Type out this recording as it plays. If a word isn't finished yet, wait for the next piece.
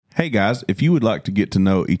Hey guys, if you would like to get to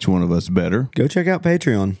know each one of us better, go check out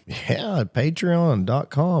Patreon. Yeah,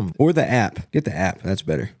 patreon.com. Or the app. Get the app. That's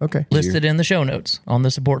better. Okay. Listed in the show notes on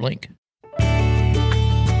the support link.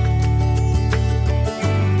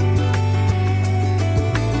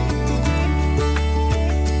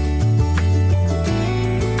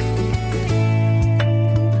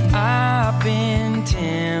 I've been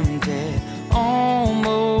tempted,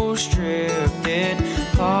 almost drifted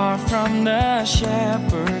far from the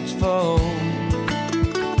shepherd's fold,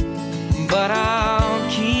 but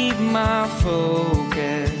I'll keep my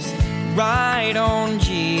focus right on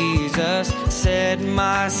Jesus, set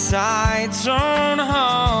my sights on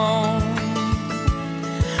home.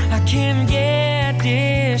 I can get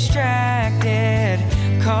distracted,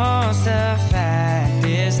 'cause the fact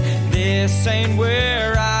is, this ain't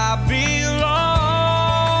where I belong.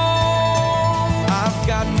 I've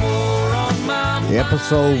got more on my mind.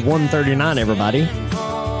 Episode 139, everybody.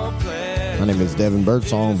 My name is Devin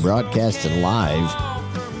Birdsong, broadcasting live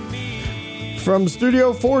from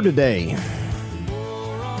Studio 4 today.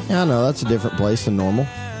 Yeah, I know, that's a different place than normal.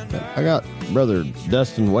 I got Brother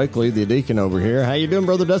Dustin Wakely, the deacon, over here. How you doing,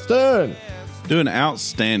 Brother Dustin? doing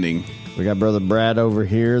outstanding. We got Brother Brad over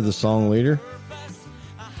here, the song leader.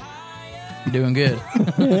 Doing good.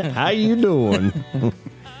 How you doing?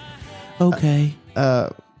 Okay.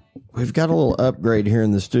 We've got a little upgrade here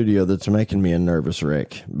in the studio that's making me a nervous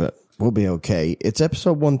wreck, but we'll be okay. It's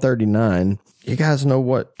episode 139. You guys know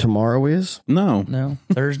what tomorrow is? No. No,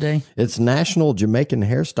 Thursday. It's National Jamaican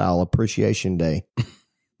Hairstyle Appreciation Day.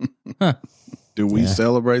 Do we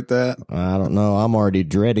celebrate that? I don't know. I'm already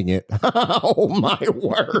dreading it. Oh, my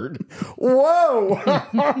word. Whoa.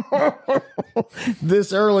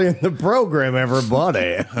 This early in the program,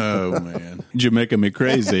 everybody. Oh, man. You're making me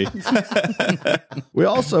crazy. We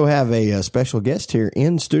also have a special guest here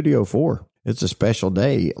in Studio 4. It's a special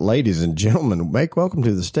day. Ladies and gentlemen, make welcome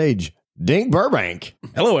to the stage, Dink Burbank.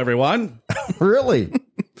 Hello, everyone. Really?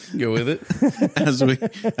 Go with it.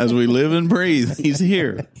 As we live and breathe, he's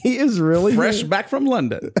here. He is really Fresh here. back from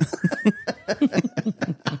London.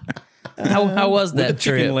 How was With a that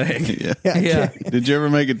chicken trip? leg. Yeah. Did you ever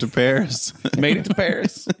make it to Paris? Made it to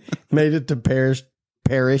Paris. Made it to Parish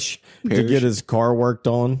to get his car worked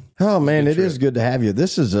on. Oh, man, it is good to have you.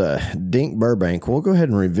 This is Dink Burbank. We'll go ahead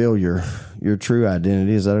and reveal your true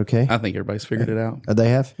identity. Is that okay? I think everybody's figured it out. They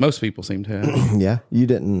have? Most people seem to have. Yeah. You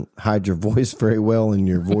didn't hide your voice very well in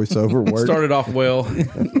your voiceover work. Started off well.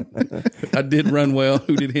 I did run well.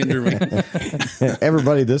 Who did hinder me?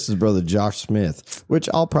 Everybody, this is Brother Josh Smith, which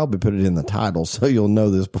I'll probably put it in the title so you'll know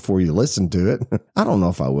this before you listen to it. I don't know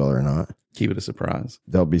if I will or not. Keep it a surprise.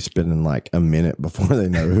 They'll be spending like a minute before they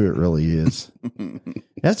know who it really is.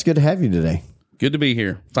 That's good to have you today. Good to be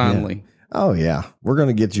here. Finally. Oh, yeah. We're going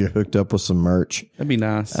to get you hooked up with some merch. That'd be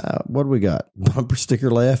nice. What do we got? Bumper sticker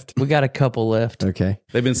left? We got a couple left. Okay.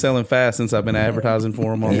 They've been selling fast since I've been advertising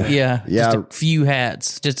for them. Yeah. Yeah. Just a few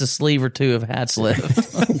hats. Just a sleeve or two of hats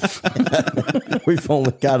left. We've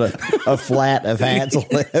only got a flat of hats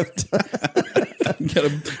left.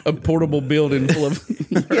 Got a portable building full of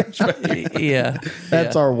Yeah.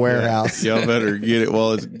 That's our warehouse. Y'all better get it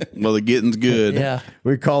while the getting's good. Yeah.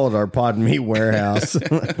 We call it our pod meat warehouse.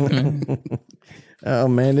 Oh,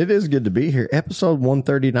 man, it is good to be here. Episode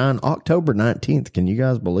 139, October 19th. Can you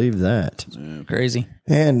guys believe that? Crazy.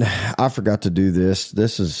 And I forgot to do this.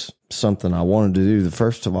 This is something I wanted to do the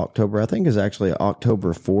 1st of October. I think is actually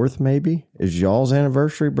October 4th, maybe. Is y'all's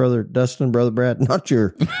anniversary, Brother Dustin, Brother Brad? Not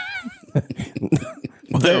your...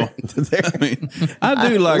 Well, I mean, I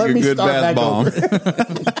do like a good bath bomb.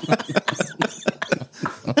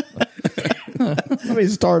 Let me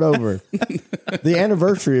start over. The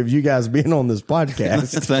anniversary of you guys being on this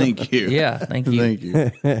podcast. Thank you. Yeah. Thank you. Thank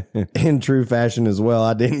you. In true fashion as well.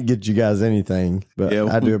 I didn't get you guys anything, but Yeah,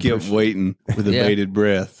 I do we kept appreciate waiting with a Yeah. bated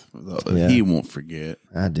breath. Yeah. He won't forget.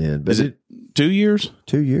 I did. But Is it 2 years?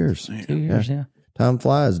 2 years? 2 years, yeah. Time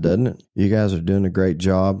flies, doesn't it? You guys are doing a great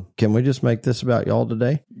job. Can we just make this about y'all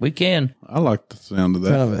today? We can. I like the sound of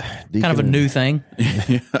that. Kind of a new thing.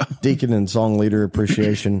 Deacon and Song Leader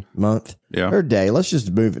Appreciation Month. Yeah. Or day. Let's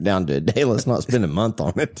just move it down to a day. Let's not spend a month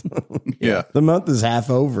on it. Yeah. The month is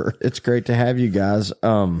half over. It's great to have you guys.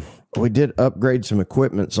 We did upgrade some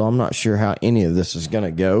equipment, so I'm not sure how any of this is going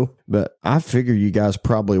to go, but I figure you guys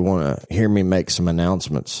probably want to hear me make some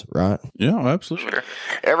announcements, right? Yeah, absolutely.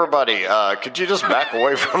 Everybody, could you just back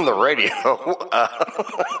away from the radio?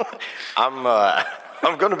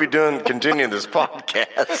 I'm going to be continuing this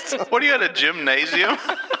podcast. What are you at a gymnasium?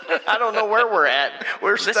 I don't know where we're at.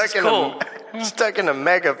 We're stuck in a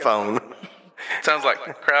megaphone. Sounds like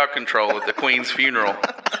crowd control at the Queen's funeral.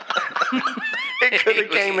 It could have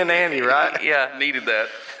came in handy, right? Yeah. Needed that.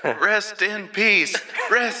 Rest in peace.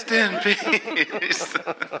 Rest in peace.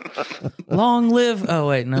 Long live. Oh,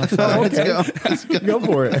 wait. No. Sorry. Okay. Go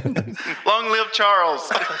for it. Long live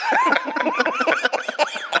Charles.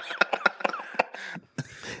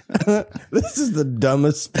 This is the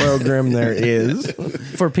dumbest program there is.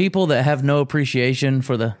 For people that have no appreciation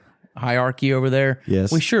for the hierarchy over there,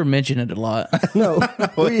 Yes. we sure mention it a lot. No,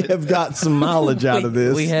 we have got some mileage out of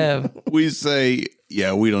this. We have. We say,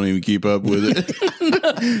 yeah, we don't even keep up with it.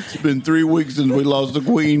 It's been 3 weeks since we lost the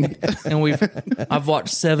queen. And I've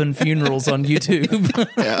watched 7 funerals on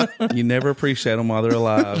YouTube. You never appreciate them while they're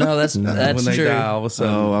alive. No, that's when they true. die, all of a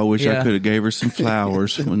sudden. Oh, I wish Yeah. I could have gave her some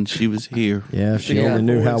flowers when she was here. Yeah, if she Yeah. only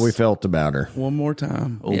knew how we felt about her. One more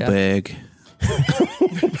time. Old Yeah. bag.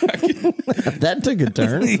 That took a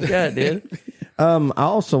turn. Yeah, it did. I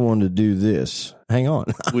also wanted to do this. Hang on.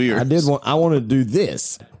 Weird. I want to do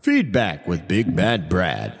this. Feedback with Big Bad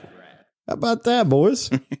Brad. How about that, boys?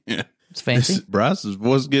 It's fancy. Bryce's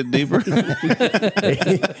voice get deeper.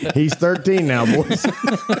 He's 13 now, boys.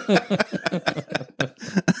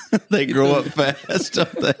 They grow up fast,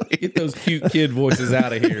 don't they? Get those cute kid voices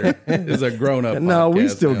out of here. It's a grown-up No, we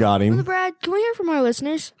podcast still now. got him. Brad, can we hear from our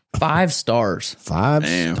listeners? 5 stars. 5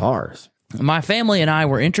 Damn. stars. My family and I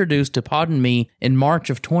were introduced to Pardon Me in March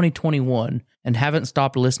of 2021 and haven't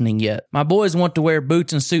stopped listening yet. My boys want to wear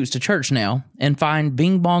boots and suits to church now and find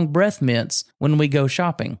Bing Bong breath mints when we go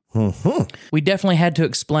shopping. We definitely had to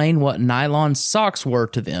explain what nylon socks were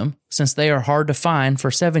to them since they are hard to find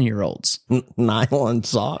for 7-year-olds. Nylon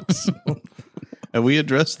socks. Have we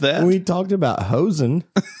addressed that? We talked about hosing,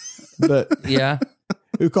 but Yeah.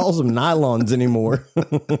 who calls them nylons anymore?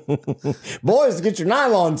 Boys, get your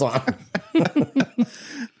nylons on.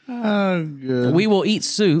 Oh, good. We will eat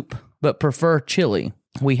soup, but prefer chili.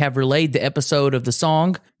 We have relayed the episode of the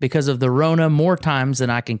song because of the Rona more times than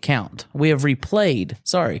I can count. We have replayed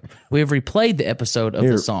the episode of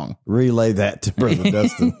the song. Relay that to Brother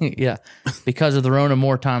Dustin. Yeah, because of the Rona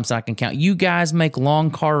more times than I can count. You guys make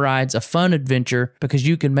long car rides a fun adventure because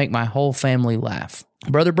you can make my whole family laugh.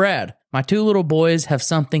 Brother Brad, my 2 little boys have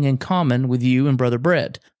something in common with you and Brother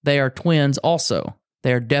Brett. They are twins also.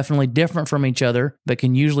 They are definitely different from each other, but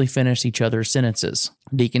can usually finish each other's sentences.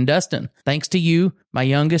 Deacon Dustin, thanks to you, my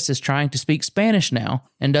youngest is trying to speak Spanish now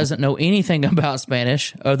and doesn't know anything about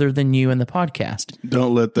Spanish other than you and the podcast.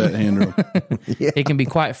 Don't let that hinder him. It can be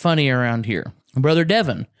quite funny around here. Brother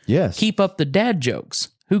Devin, Yes. keep up the dad jokes.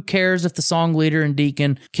 Who cares if the song leader and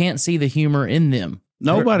deacon can't see the humor in them?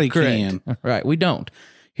 Nobody Correct. can. Right, we don't.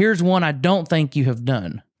 Here's one I don't think you have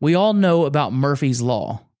done. We all know about Murphy's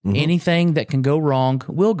Law. Anything that can go wrong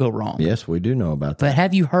will go wrong. Yes, we do know about that. But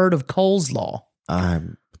have you heard of Cole's Law? I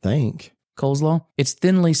think. Cole's Law? It's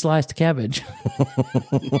thinly sliced cabbage.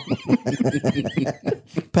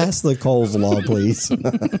 Pass the Cole's Law, please.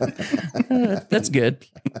 That's good.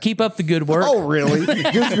 Keep up the good work. Oh, really?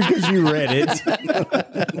 Just because you read it.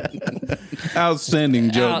 Outstanding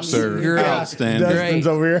joke, Out- sir. great. Outstanding. Dustin's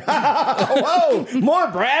over here. Whoa, more,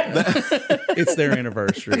 Brad. It's their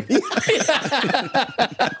anniversary.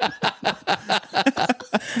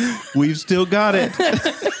 We've still got it.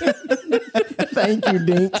 Thank you,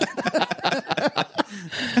 Dink.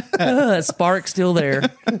 That spark's still there.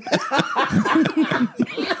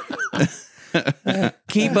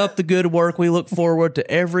 Keep up the good work. We look forward to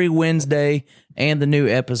every Wednesday and the new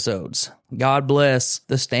episodes. God bless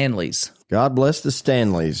the Stanleys. God bless the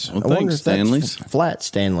Stanleys. Well, I wonder thanks, if that's Stanleys. Flat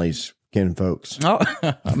Stanleys, kin folks. Oh,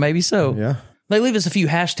 maybe so. Yeah. They leave us a few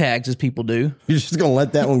hashtags as people do. You're just going to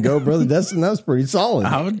let that one go, Brother Dustin? That was pretty solid.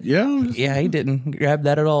 I would, yeah. Yeah, he didn't grab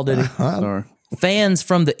that at all, did he? Sorry. Fans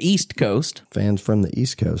from the East Coast. Fans from the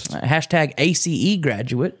East Coast. Hashtag ACE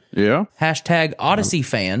graduate. Yeah. Hashtag Odyssey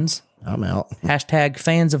fans. I'm out. Hashtag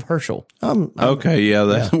fans of Herschel. Okay.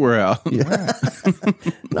 Yeah. We're out.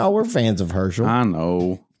 No, we're fans of Herschel. I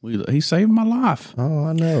know. He saved my life. Oh,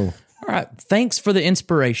 I know. All right. Thanks for the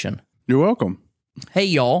inspiration. You're welcome. Hey,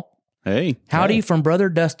 y'all. Hey. Howdy from Brother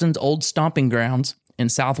Dustin's old stomping grounds in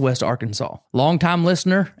Southwest Arkansas. Longtime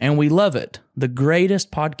listener, and we love it. The greatest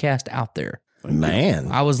podcast out there.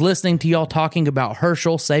 Man. I was listening to y'all talking about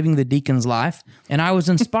Herschel saving the deacon's life, and I was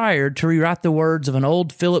inspired to rewrite the words of an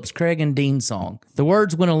old Phillips, Craig, and Dean song. The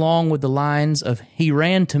words went along with the lines of, he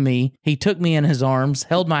ran to me, he took me in his arms,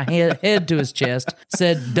 held my head to his chest,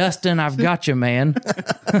 said, Dustin, I've got you, man.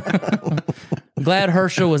 Glad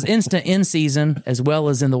Herschel was instant in season as well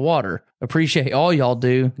as in the water. Appreciate all y'all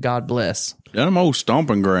do. God bless. Them old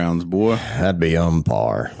stomping grounds, boy. That'd be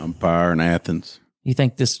umpire. Umpire in Athens. You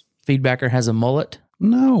think this feedbacker has a mullet?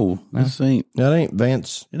 No, this ain't. That ain't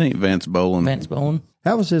Vance. It ain't Vance Bowling. Vance Bowen?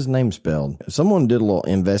 How was his name spelled? Someone did a little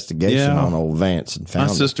investigation Yeah. on old Vance and My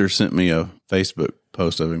found it. sister sent me a Facebook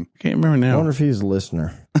post of him. Can't remember I now. wonder if he's a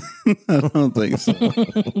listener. I don't think so.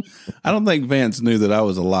 I don't think Vance knew that I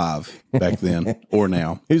was alive back then or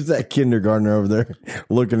now. Who's that kindergartner over there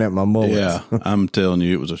looking at my mullet? Yeah, I'm telling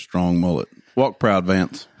you, it was a strong mullet. Walk proud,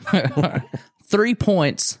 Vance. 3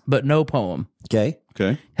 points, but no poem. Okay.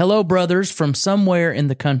 Okay. Hello, brothers from somewhere in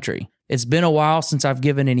the country. It's been a while since I've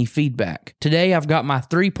given any feedback. Today I've got my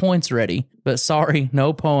 3 points ready, but sorry,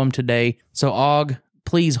 no poem today. So, Og,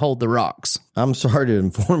 please hold the rocks. I'm sorry to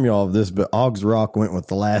inform you all of this, but Og's Rock went with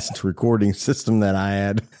the last recording system that I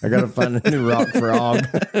had. I got to find a new rock for Og.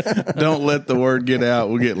 Don't let the word get out.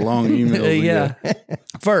 We'll get long emails. Yeah.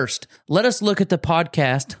 First, let us look at the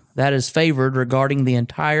podcast that is favored regarding the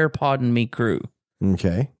entire Pod and Me crew.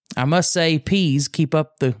 Okay. I must say, please keep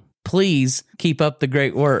up the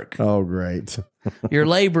great work. Oh, great. Your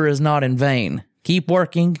labor is not in vain. Keep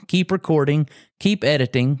working, keep recording, keep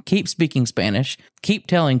editing, keep speaking Spanish, keep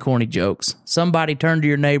telling corny jokes. Somebody turn to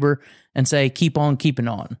your neighbor and say, keep on keeping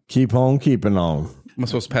on. Keep on keeping on. Am I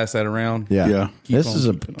supposed to pass that around? Yeah. Yeah. This on is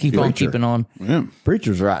a Keep on preacher. keeping on. Yeah.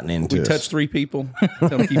 Preacher's writing into We us. touch 3 people. Tell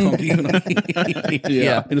them keep on keeping on.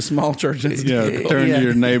 Yeah. In a small church. That's Yeah. Turn to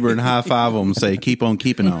your neighbor and high five them and say, keep on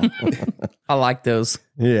keeping on. I like those.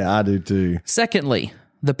 Yeah, I do too. Secondly,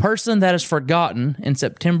 the person that is forgotten in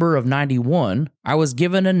September of 91, I was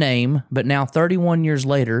given a name, but now 31 years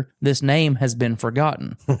later, this name has been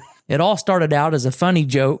forgotten. It all started out as a funny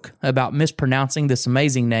joke about mispronouncing this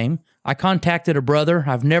amazing name. I contacted a brother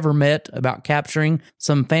I've never met about capturing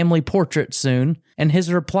some family portraits soon, and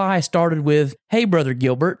his reply started with, "Hey, Brother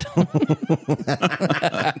Gilbert."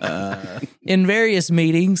 In various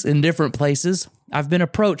meetings in different places, I've been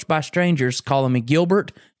approached by strangers calling me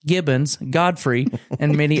Gilbert, Gibbons, Godfrey,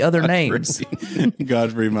 and many other names.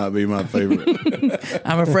 Godfrey might be my favorite.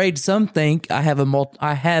 I'm afraid some think I have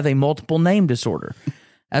a multiple name disorder.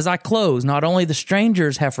 As I close, not only the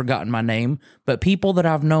strangers have forgotten my name, but people that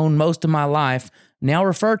I've known most of my life now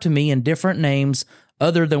refer to me in different names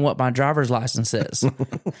other than what my driver's license says.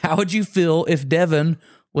 How would you feel if Devin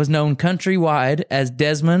was known countrywide as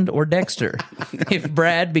Desmond or Dexter? If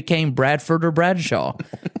Brad became Bradford or Bradshaw?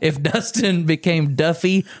 If Dustin became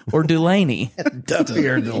Duffy or Delaney? Duffy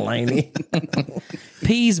or Delaney.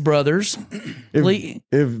 Pease brothers.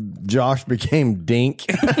 If Josh became Dink.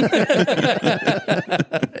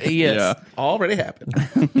 Yes. already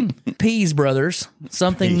happened. Pease brothers.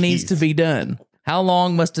 Something needs to be done. How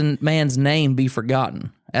long must a man's name be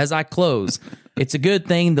forgotten? As I close, it's a good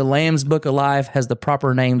thing the Lamb's Book of Life has the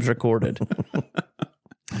proper names recorded.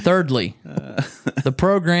 Thirdly, the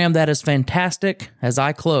program that is fantastic. As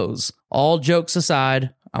I close, all jokes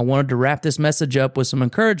aside, I wanted to wrap this message up with some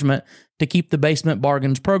encouragement to keep the Basement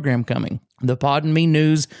Bargains program coming. The Pod and Me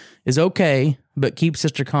news is okay, but keep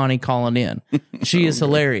Sister Connie calling in. She is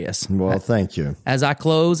hilarious. Well, thank you. As I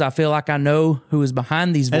close, I feel like I know who is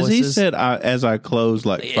behind these Has voices. he said as I close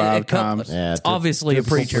like 5 times? Yeah, It's obviously a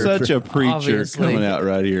preacher. Such a preacher Obviously. coming out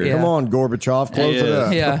right here. Yeah. Come on, Gorbachev, close it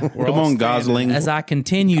up. Yeah. Come on, Gosling. As I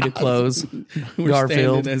continue to close, We're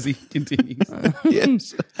Garfield. standing as he continues.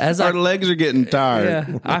 Yes. As Our I, legs are getting tired.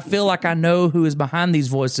 yeah, I feel like I know who is behind these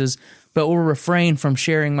voices, but will refrain from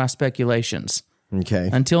sharing my speculations. Okay.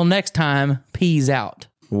 Until next time, peace out.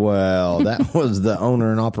 Well, that was the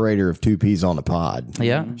owner and operator of 2 Peas on the Pod.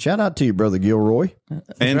 Yeah. Shout out to you, Brother Gilroy.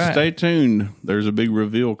 And right. stay tuned. There's a big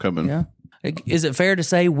reveal coming. Yeah. Is it fair to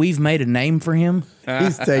say we've made a name for him?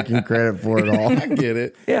 He's taking credit for it all. I get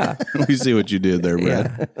it. Yeah. We see what you did there,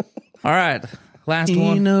 Brad. All right. Last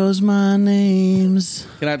one. knows my names.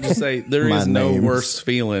 Can I just say, there My is no name's- worse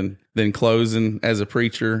feeling than closing as a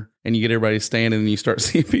preacher and you get everybody standing and you start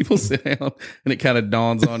seeing people sit down and it kind of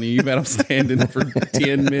dawns on you, you've had them standing for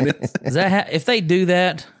 10 minutes. Is that if they do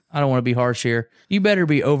that, I don't want to be harsh here. You better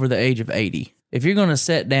be over the age of 80. If you're going to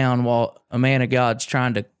sit down while a man of God's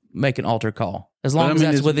trying to make an altar call, as long I as mean,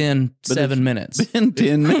 that's it's- within but 7 minutes. In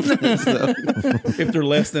 10 minutes, though. If they're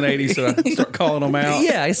less than 80, so I start calling them out.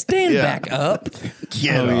 Yeah, stand Yeah. back up. Oh,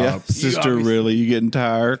 yeah. Sister, really? You getting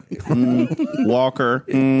tired? Walker?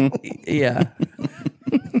 Yeah.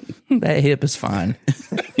 That hip is fine.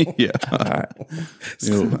 Yeah. You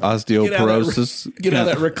know, osteoporosis. Get out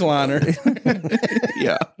of that recliner.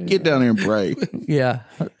 Yeah. Get down here and pray. Yeah.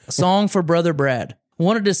 A song for Brother Brad.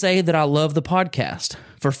 Wanted to say that I love the podcast.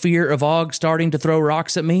 For fear of Og starting to throw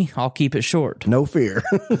rocks at me, I'll keep it short. No fear.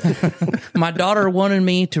 My daughter wanted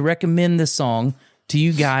me to recommend this song to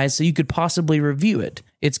you guys so you could possibly review it.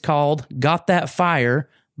 It's called Got That Fire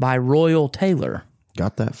by Royal Taylor.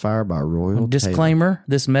 Got That Fire by Royal Taylor. Disclaimer,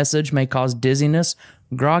 this message may cause dizziness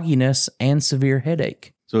grogginess, and severe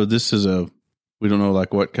headache. So this is we don't know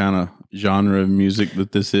like what kind of genre of music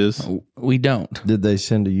that this is. We don't. Did they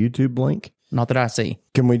send a YouTube link? Not that I see.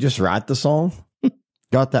 Can we just write the song?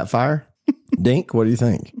 Got That Fire? Dink, what do you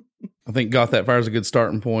think? I think Got That Fire is a good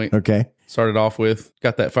starting point. Okay. Started off with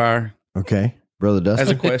Got That Fire Okay. Brother Dustin?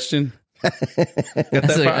 as a question. Got that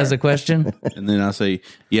As fire? a question. And then I say,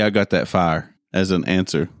 yeah, I got that fire as an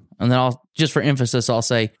answer. And then I'll, just for emphasis, I'll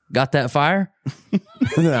say, got that fire? And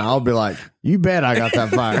then I'll be like, you bet I got that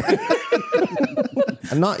fire.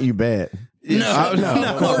 Not you bet.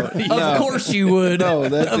 Of course you would. No,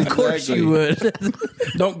 that's of course exactly- you would.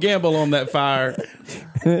 Don't gamble on that fire.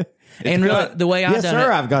 And really, the way I've Yes, done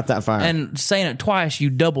sir, it, I've got that fire. and saying it twice, you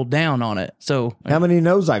double down on it. So How many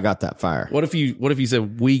knows I got that fire? What if you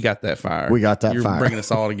said we got that fire? We got that You're fire. bringing us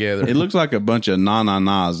all together. It looks like a bunch of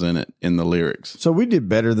na-na-nas in it, in the lyrics. So we did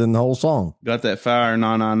better than the whole song. Got that fire,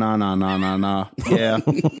 na-na-na-na-na-na-na. Yeah.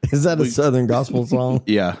 Is that a Southern gospel song?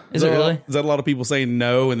 Yeah. is it really? Is that a lot of people saying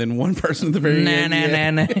no and then one person at the very Nah, end? nah, Yeah.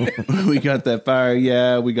 nah, nah. We got that fire,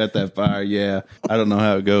 yeah. We got that fire, yeah. I don't know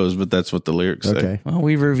how it goes, but that's what the lyrics say. Okay. Well,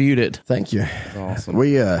 we've reviewed it. Thank you. Awesome.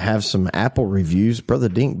 We have some Apple reviews. Brother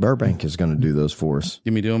Dink Burbank is going to do those for us.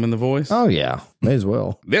 Give me do them in the voice. Oh, yeah. May as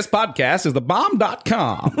well. This podcast is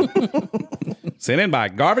thebomb.com. Sent in by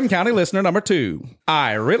Garvin County listener number 2.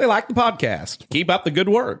 I really like the podcast. Keep up the good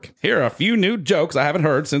work. Here are a few new jokes I haven't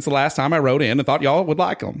heard since the last time I wrote in and thought y'all would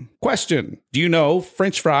like them. Question. Do you know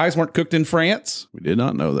French fries weren't cooked in France? We did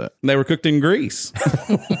not know that. They were cooked in Greece.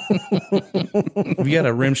 Have you got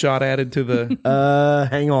a rim shot added to the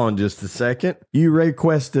Hang on just a second. You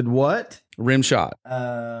requested what? rim shot?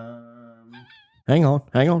 Hang on.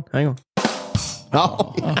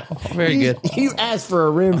 Oh, Very good. You asked for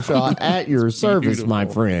a rim shot at your service, my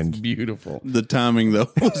friend. Beautiful. The timing,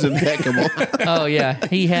 though, was impeccable. Oh, yeah.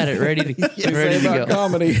 He had it ready to, ready to About go.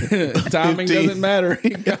 comedy. Timing 15. doesn't matter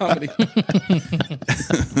in comedy.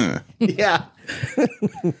 Yeah.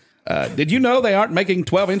 Did you know they aren't making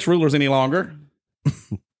 12-inch rulers any longer?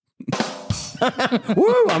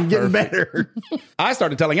 Woo, I'm getting better. I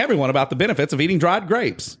started telling everyone about the benefits of eating dried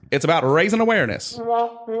grapes. It's about raising awareness. 2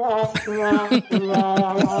 of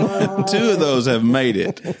those have made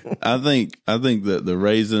it. I think that the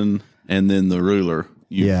raisin and then the ruler,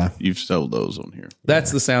 you've sold those on here.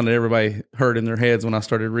 That's the sound that everybody heard in their heads when I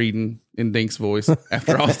started reading in Dink's voice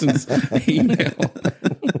after Austin's email.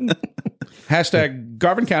 Hashtag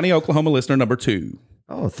Garvin County, Oklahoma listener number 2.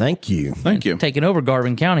 Oh, thank you. Thank you. Taking over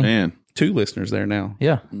Garvin County. Man, 2 listeners there now.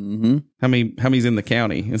 Yeah. How many's in the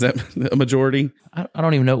county? Is that a majority? I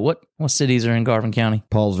don't even know what cities are in Garvin County.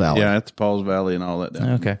 Paul's Valley. yeah, it's Paul's Valley and all that down,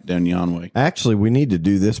 Okay. down yon way. Actually, we need to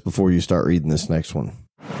do this before you start reading this next one.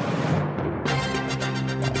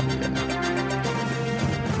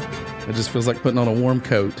 It just feels like putting on a warm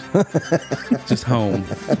coat. Just home.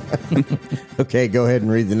 Okay, go ahead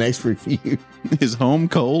and read the next review. Is home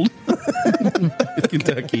cold? It's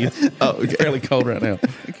Kentucky. It's fairly cold right now.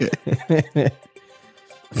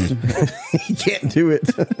 You can't do it.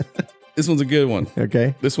 This one's a good one.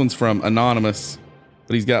 Okay. This one's from Anonymous,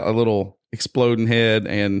 but he's got a little exploding head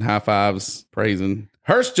and high fives praising.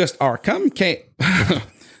 Hurst just are come can't. Try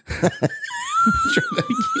that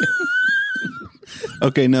again.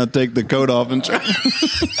 Okay, now take the coat off and try.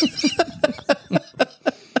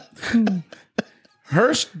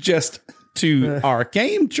 Hurst just to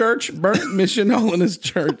Arcane Church, Burnt Mission Holiness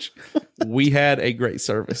Church. We had a great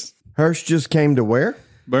service. Hurst just came to where?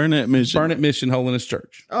 Burnett Mission. Burnt Mission Holiness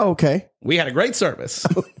Church. Oh, okay. We had a great service.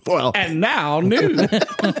 Well, And now news.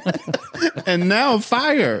 And now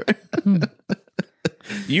fire.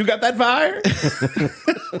 You got that fire?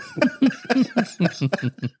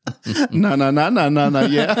 No,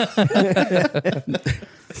 yeah.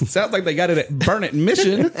 Sounds like they got it at Burnt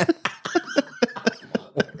Mission.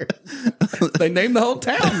 They named the whole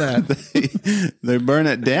town that. They burn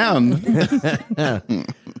it down.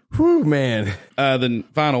 whew, man. The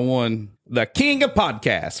final one, the king of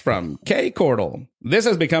podcasts from Kay Cordell. This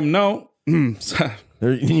has become known. You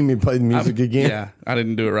need me to play the music again? Yeah, I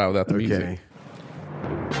didn't do it right without the music. Okay.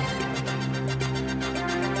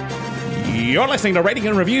 You're listening to Rating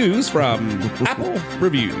and Reviews from Apple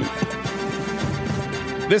Review.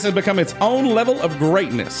 This has become its own level of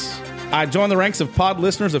greatness. I joined the ranks of pod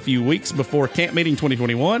listeners a few weeks before Camp Meeting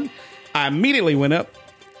 2021. I immediately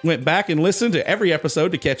went back and listened to every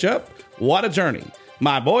episode to catch up. What a journey.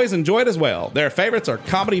 My boys enjoyed as well. Their favorites are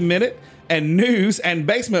Comedy Minute and News and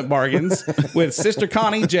Basement Bargains with Sister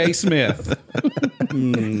Connie J. Smith.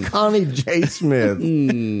 Connie J. Smith.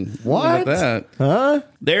 How What? about that? Huh?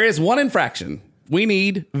 There is one infraction. we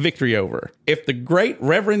need victory over. If the great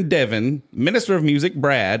Reverend Devin, minister of music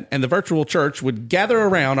Brad, and the virtual church would gather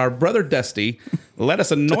around our brother Dusty, let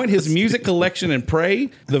us anoint his music collection and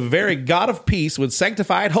pray the very God of peace would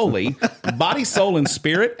sanctify it holy, body, soul, and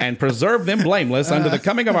spirit, and preserve them blameless unto the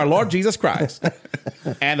coming of our Lord Jesus Christ.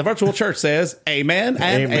 And the virtual church says, amen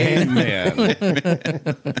and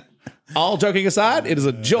amen. All joking aside, it is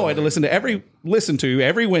a joy to listen to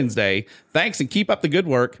every Wednesday. Thanks and keep up the good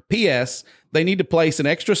work. P.S. They need to place an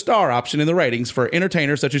extra star option in the ratings for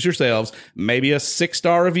entertainers such as yourselves. Maybe a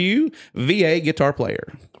 6-star review. VA guitar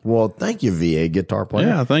player. Well, thank you, VA guitar player.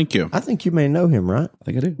 Yeah, thank you. I think you may know him, right? I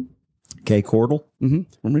think I do. K. Cordell. Mm-hmm.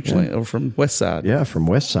 From Richland, or from West Side. Yeah, from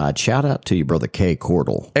West Side. Shout out to you, brother K.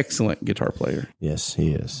 Cordell. Excellent guitar player. Yes,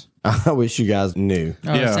 he is. I wish you guys knew.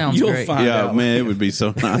 Oh, that sounds You'll great. find out. Man, it would be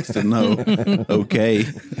so nice to know. Okay.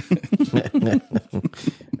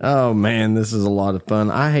 Oh, man, this is a lot of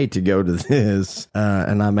fun. I hate to go to this,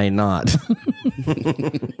 and I may not.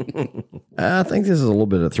 I think this is a little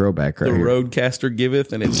bit of throwback right The here. roadcaster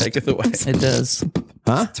giveth and it taketh away. It does.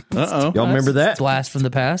 Huh? Uh-oh. Y'all remember that? Blast from the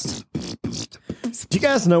past. Do you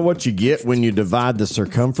guys know what you get when you divide the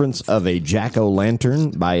circumference of a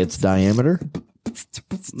jack-o'-lantern by its diameter?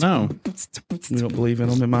 No. We don't believe in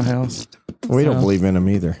them in my house. We don't believe in them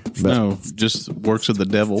either. But No. Just works of the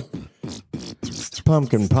devil.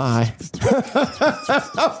 pumpkin pie.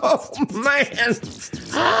 Oh, man.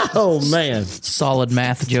 Oh, man. Solid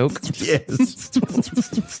math joke. Yes.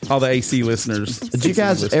 All the AC listeners. Did you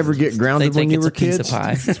guys ever get They grounded when think you it's were a piece kids? of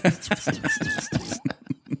pie.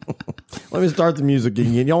 Let me start the music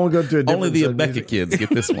again. Y'all want to go to a different Only the set of Abeka music? kids get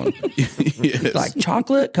this one. Yes. Like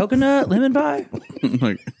chocolate, coconut, lemon pie.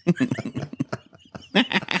 Like-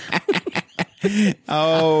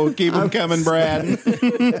 oh, keep them coming, Brad.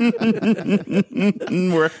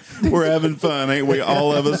 we're having fun, ain't we?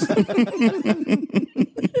 All of us.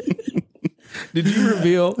 Did you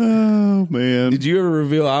reveal? Oh man. Did you ever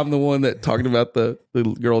reveal I'm the one that talked about the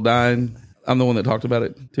girl dying? I'm the one that talked about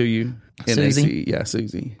it to you. In Susie? AC. Yeah,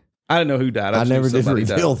 Susie. I didn't know who died. I just knew never did somebody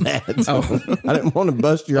reveal died. that. Oh. I didn't want to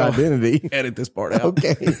bust your identity. Edit this part out.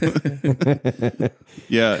 Okay.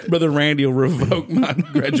 Yeah. Brother Randy will revoke my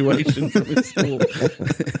graduation from his school.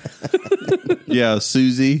 Yeah.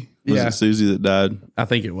 Susie. Was Yeah. it Susie that died? I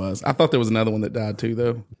think it was. I thought there was another one that died too,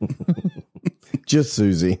 though. Just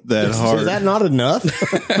Susie. That Is hard. that not enough?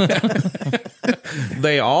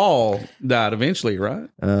 They all died eventually, right?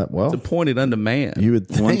 Well, Appointed unto man. you would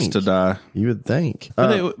think. Wants to die. You would think.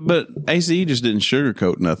 But ACE just didn't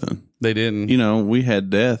sugarcoat nothing. They didn't. You know, we had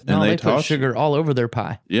death, and No, they they put taught. sugar all over their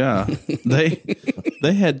pie. Yeah,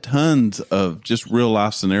 they had tons of just real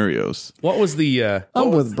life scenarios. What was the?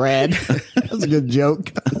 I'm with Brad. That's a good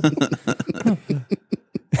joke.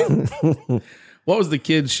 What was the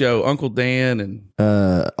kids show? Uncle Dan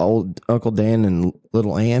and Old Uncle Dan and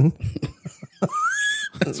Little Ann.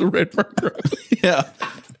 that's a red fern grove. Yeah,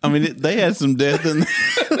 I mean they had some death in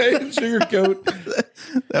They didn't sugarcoat.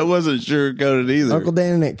 that wasn't sugarcoated either. Uncle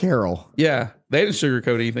Dan and Aunt Carol. Yeah, they didn't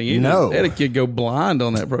sugarcoat anything either. No. They had a kid go blind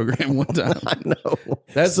on that program one time. I know.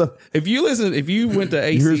 That's if you went to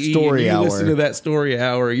ACE Your story and you hour. listened to that story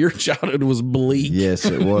hour, your childhood was bleak. Yes,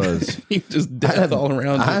 it was. You just death all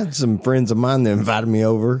around I you. had some friends of mine that invited me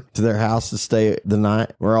over to their house to stay the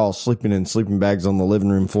night. We're all sleeping in sleeping bags on the living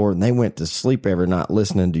room floor, and they went to sleep every night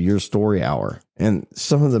listening to your story hour. And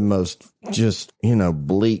some of the most just,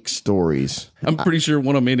 bleak stories. I'm pretty sure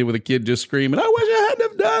one of them ended with a kid just screaming, "I wish I hadn't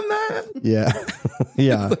have done that." Yeah.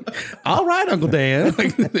 Yeah. All right, Uncle Dan.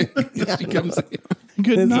 She comes in.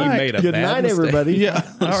 Good He night. made a Good bad night, mistake. everybody. Yeah,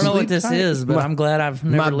 I don't know what this is, but I'm glad I've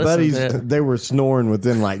My never listened buddies, to it. they were snoring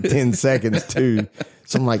within like 10 seconds too.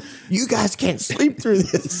 So I'm like, you guys can't sleep through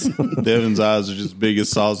this. Devin's eyes are just big as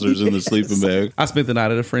saucers in the sleeping bag. I spent the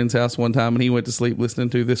night at a friend's house one time, and he went to sleep listening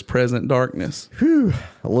to This Present Darkness. Whew,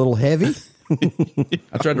 a little heavy.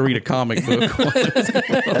 I tried to read a comic book.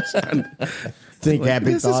 Think happy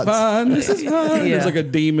This thoughts. is fine. This is fine. Yeah. There's like a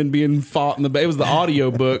demon being fought in the. It was the audio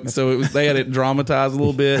book, so they had it dramatized a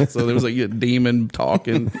little bit. So there was like a demon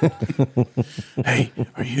talking. Hey,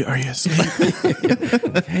 are you asleep?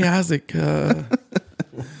 Hey, Isaac. Do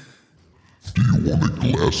you want a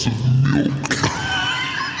glass of milk?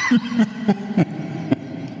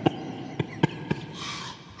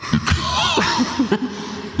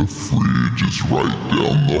 The fridge is right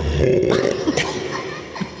down the hall.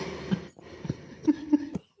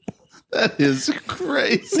 That is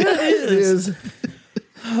crazy. It is.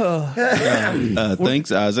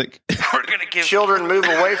 Thanks, Isaac. Children move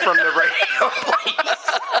away from the radio.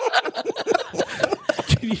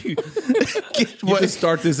 You just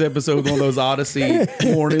start this episode with one of those Odyssey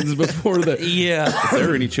warnings before the. Yeah. If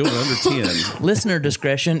there are any children under 10, Listener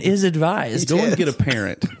discretion is advised. go and get a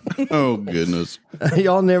parent. Oh, goodness.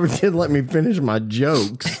 Y'all never did let me finish my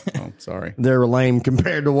jokes. Oh, sorry. They're lame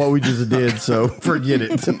compared to what we just did, so forget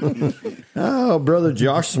it. Oh, brother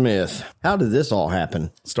Josh Smith. How did this all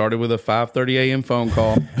happen? Started with a 5:30 a.m. phone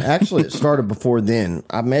call. Actually, it started before then.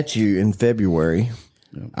 I met you in February.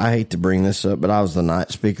 I hate to bring this up, but I was the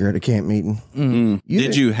night speaker at a camp meeting.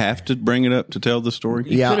 Did you have to bring it up to tell the story?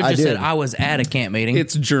 Yeah, Could have I just did. said I was at a camp meeting.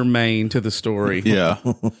 It's germane to the story. Yeah.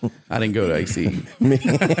 I didn't go to AC.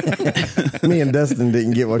 Me and Dustin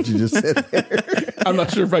didn't get what you just said there. I'm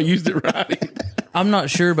not sure if I used it right. I'm not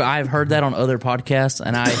sure, but I've heard that on other podcasts,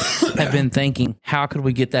 and I have been thinking, how could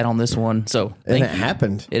we get that on this one? So And thank it you.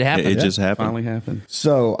 happened. It happened. It just happened. Finally happened.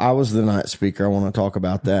 So I was the night speaker. I want to talk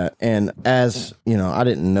about that. And as you know, I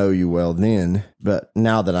didn't know you well then, but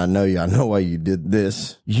now that I know you, I know why you did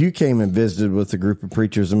this. You came and visited with a group of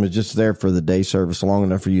preachers and was just there for the day service long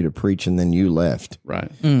enough for you to preach, and then you left.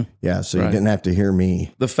 Right. Yeah, so you Right. didn't have to hear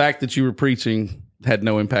me. The fact that you were preaching had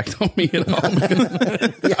no impact on me at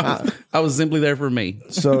all. I was simply there for me.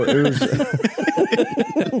 So it was.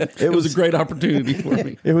 It was a great opportunity for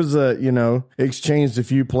me. It was exchanged a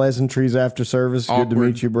few pleasantries after service. Good to Awkward.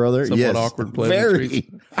 meet you, brother. Somewhat Yes, awkward pleasantries.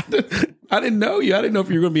 very. I didn't know you. I didn't know if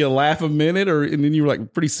you were going to be a laugh a minute and then you were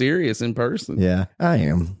like pretty serious in person. Yeah, I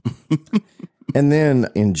am. And then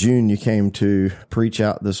in June, you came to preach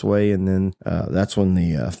out this way, and then that's when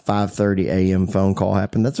the 5:30 a.m. phone call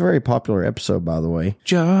happened. That's a very popular episode, by the way.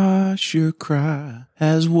 Josh, your cry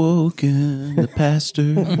has woken the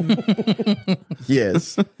pastor.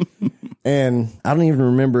 Yes. And I don't even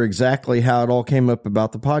remember exactly how it all came up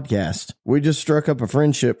about the podcast. We just struck up a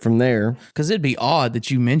friendship from there. Because it'd be odd that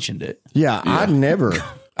you mentioned it. Yeah, I never.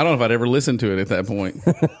 I don't know if I'd ever listened to it at that point.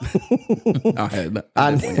 I had.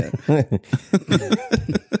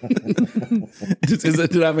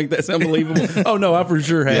 Did I make that sound believable? Oh, no, I for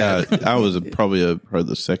sure had. Yeah, I was probably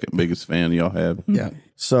the second biggest fan y'all had. Yeah.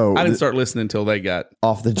 So I didn't start listening until they got.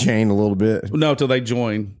 off the chain a little bit. No, till they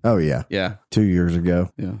joined. Oh, yeah. Yeah. 2 years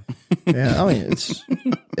ago. Yeah. Yeah, I mean,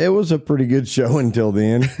 it was a pretty good show until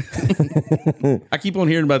then. I keep on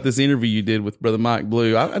hearing about this interview you did with Brother Mike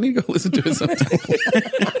Blue. I need to go listen to it sometime.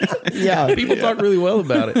 Yeah, People talk really well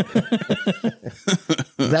about it.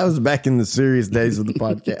 that was back in the serious days of the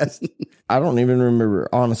podcast. I don't even remember,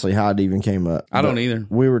 honestly, how it even came up. I don't But either.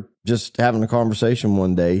 We were just having a conversation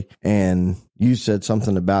one day, and you said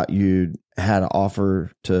something about you had an offer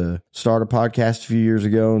to start a podcast a few years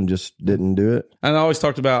ago and just didn't do it. And I always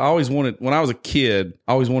talked about, I always wanted, when I was a kid,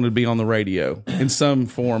 I always wanted to be on the radio in some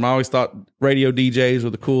form. I always thought radio DJs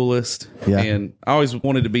were the coolest. Yeah. And I always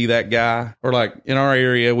wanted to be that guy. Or like in our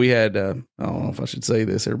area, we had, I don't know if I should say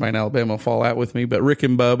this, everybody in Alabama will fall out with me, but Rick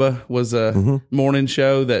and Bubba was a morning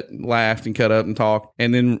show that laughed and cut up and talked.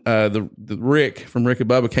 And then the Rick from Rick and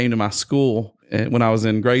Bubba came to my school when I was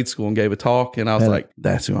in grade school and gave a talk, and I was like,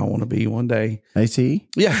 that's who I want to be one day. ACE?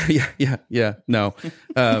 Yeah. No,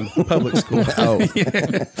 public school. Oh.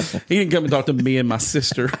 Yeah. He didn't come and talk to me and my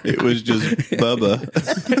sister. It was just Bubba.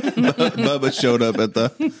 Bubba showed up at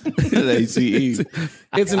the ACE.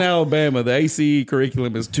 It's in Alabama. The ACE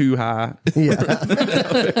curriculum is too high. Yeah.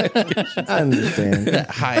 I understand.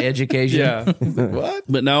 High education. Yeah. What?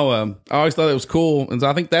 But no, I always thought it was cool. And so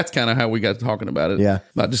I think that's kind of how we got to talking about it. Yeah.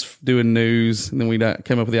 About just doing news. And then we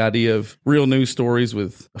came up with the idea of real news stories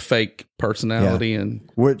with a fake personality and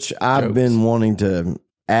Which I've jokes. been wanting to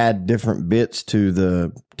add different bits to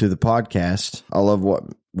the podcast. I love what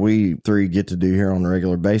we three get to do here on a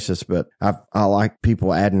regular basis, but I like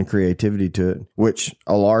people adding creativity to it, which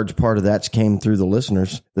a large part of that's came through the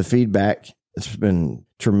listeners. The feedback, it's been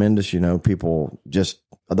tremendous. People just,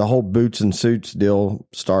 the whole boots and suits deal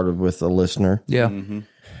started with a listener. Yeah.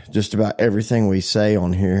 Just about everything we say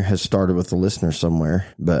on here has started with the listener somewhere,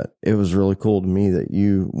 but it was really cool to me that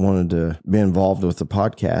you wanted to be involved with the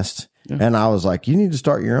podcast. And I was like, you need to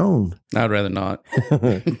start your own. I'd rather not.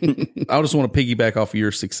 I just want to piggyback off of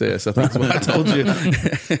your success. I think that's what I told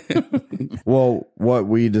you. Well, what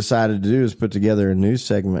we decided to do is put together a news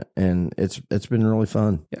segment, and it's been really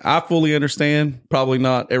fun. I fully understand. Probably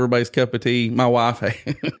not everybody's cup of tea. My wife,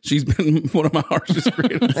 she's been one of my harshest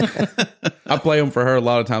critics. I play them for her a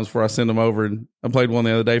lot of times before I send them over. And I played one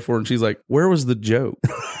the other day for her, and she's like, "Where was the joke?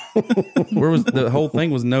 Where was the whole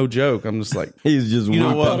thing? Was no joke." I'm just like, He's just You know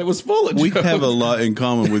I what? thought it was full of We jokes. have a lot in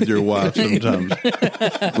common with your wife sometimes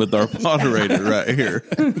with our moderator right here.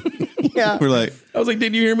 Yeah. We're like, I was like,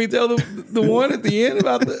 "Did you hear me tell the one at the end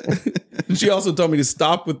about the?" She also told me to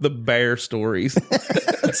stop with the bear stories.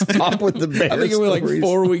 Stop with the bear I think it was like stories.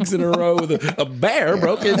 4 weeks in a row with a bear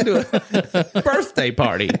broke into a birthday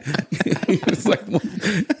party. It's like,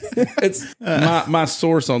 it's my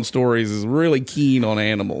source on stories is really keen on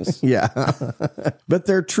animals. Yeah. But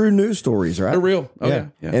they're true news stories, right? They're real. Oh, yeah.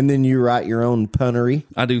 And then you write your own punnery.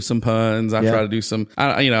 I do some puns. I Yeah. try to do some,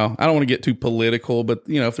 I don't want to get too political, but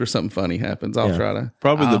if there's something funny happens, I'll try to.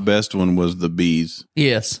 Probably the best one was the bees.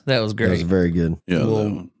 Yes, that was That was great. very good. Yeah, that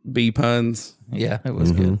Little one. bee puns. Yeah, it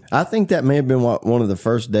was good. I think that may have been one of the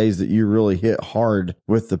first days that you really hit hard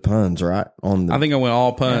with the puns, right? On the I think I went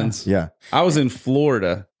all puns. yeah. I was in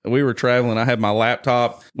Florida. We were traveling. I had my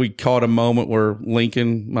laptop. We caught a moment where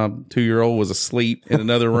Lincoln, my 2-year-old, was asleep in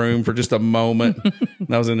another room for just a moment. And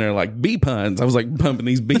I was in there like bee puns. I was like bumping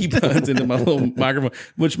these bee puns into my little microphone,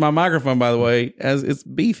 which my microphone, by the way, it's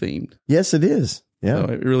bee themed. Yes, it is. Yeah,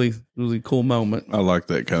 So it really cool moment. I like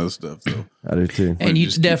that kind of stuff, though. I do too. And you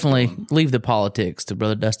just definitely leave the politics to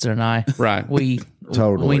Brother Dustin and I. Right. We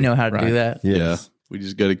Totally. know how to do Right. that. Yes. Yeah. We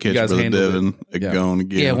just got to catch guys Brother handled Devin it. going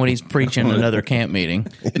again. Yeah, when he's preaching another camp meeting.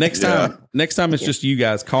 Next time it's just you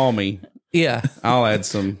guys call me. Yeah. I'll add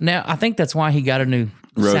some. Now, I think that's why he got a new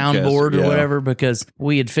Roadcaster, soundboard or yeah. whatever, because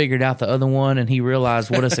we had figured out the other one and he realized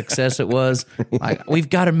what a success it was. Like, we've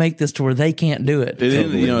got to make this to where they can't do it.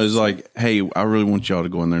 It's like, hey, I really want y'all to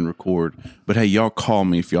go in there and record, but hey, y'all call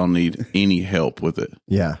me if y'all need any help with it.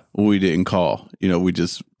 Yeah. We didn't call. We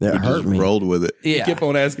just hurt me. rolled with it. Yeah. Keep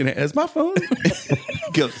on asking, is my phone?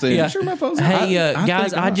 Kept saying, Yeah. Sure, my phone's Hey, I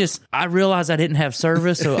guys, think I realized I didn't have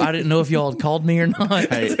service, so I didn't know if y'all had called me or not.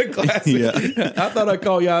 It's a classic. Yeah. I thought I'd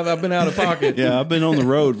call you. I've been out of pocket. yeah, I've been on the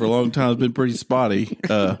road for a long time. It's been pretty spotty.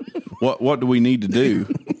 What do we need to do?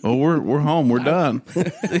 Oh, we're home. We're done.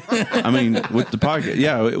 I mean, with the pocket.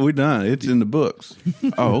 Yeah, we're done. It's in the books.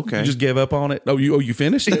 Oh, okay. You just gave up on it. Oh, you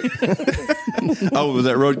finished it? Oh, was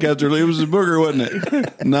that Roadcaster Lewis' Booger, wasn't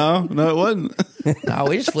it? No, it wasn't. No,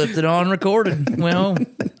 we just flipped it on and recorded. Well,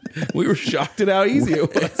 We were shocked at how easy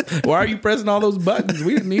it was. Why are you pressing all those buttons?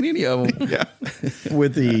 We didn't need any of them. Yeah.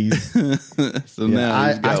 With ease. So now I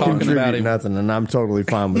he's got talking contribute about him. nothing, and I'm totally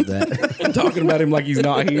fine with that. I'm talking about him like he's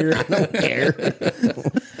not here.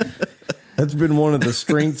 That's been one of the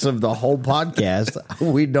strengths of the whole podcast.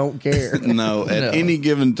 We don't care. No, at any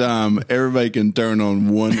given time, everybody can turn on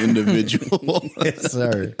one individual. Yes,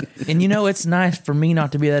 sir. and it's nice for me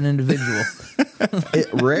not to be that individual It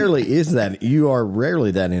rarely is that. You are rarely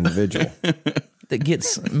that individual. that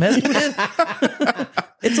gets messed with.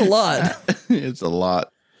 It's a lot. It's a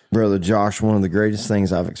lot. Brother Josh, one of the greatest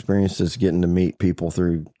things I've experienced is getting to meet people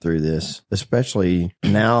through this. Especially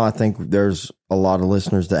now, I think there's a lot of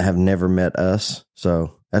listeners that have never met us.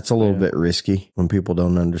 So that's a little bit risky when people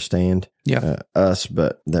don't understand us,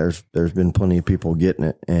 but there's been plenty of people getting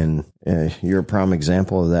it, and you're a prime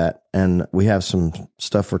example of that. And we have some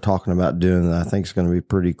stuff we're talking about doing that I think is going to be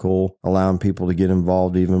pretty cool, allowing people to get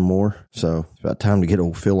involved even more. So it's about time to get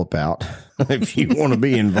old Philip out if you want to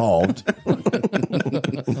be involved.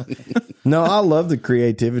 No, I love the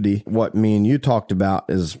creativity. What me and you talked about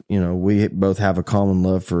is, we both have a common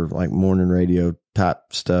love for like morning radio type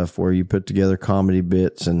stuff where you put together comedy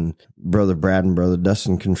bits, and Brother Brad and Brother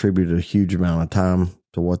Dustin contribute a huge amount of time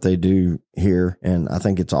to what they do here. And I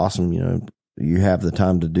think it's awesome. You have the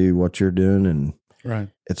time to do what you're doing, and Right.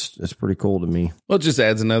 it's pretty cool to me. Well, it just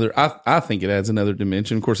adds another. I think it adds another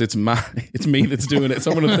dimension. Of course, it's me that's doing it,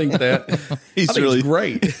 so I'm going to think that He's I think really it's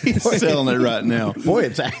great. He's selling it right now. Boy,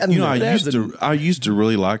 it's adding. I used to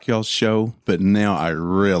really like y'all's show, but now I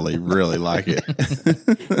really, really like it.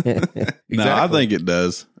 No, I think it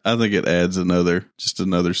does. I think it adds another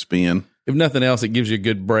spin. If nothing else, it gives you a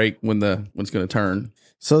good break when it's going to turn.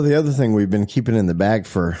 So the other thing we've been keeping in the bag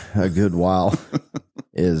for a good while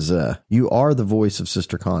is you are the voice of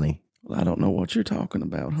Sister Connie. Well, I don't know what you're talking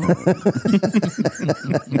about. Huh?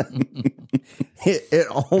 It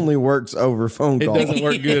only works over phone It calls. doesn't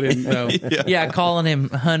work good. Yeah, calling him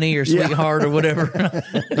honey or sweetheart or whatever.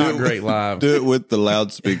 Not great live. Do it with the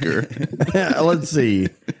loudspeaker. Let's see.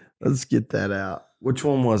 Let's get that out. Which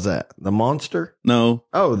one was that? The monster? No,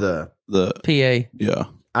 Oh, the PA. yeah.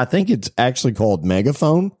 I think it's actually called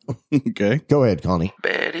megaphone. Okay. Go ahead, Connie.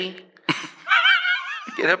 Betty,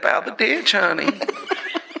 get up out of the ditch, honey.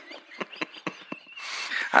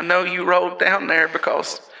 I know you rolled down there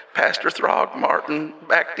because Pastor Throgmorton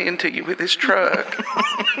backed into you with his truck.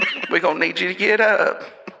 We're gonna need you to get up.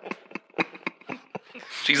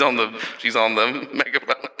 She's on the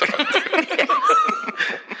megaphone.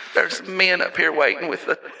 There's some men up here waiting with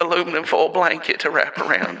the aluminum foil blanket to wrap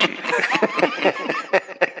around you.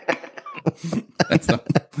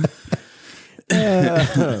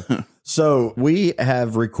 So we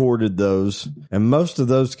have recorded those, and most of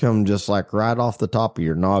those come just like right off the top of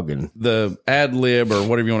your noggin. The ad lib or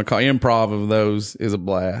whatever you want to call improv of those is a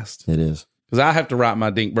blast. It is. Because I have to write my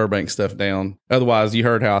Dink Burbank stuff down. Otherwise, you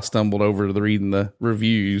heard how I stumbled over to reading the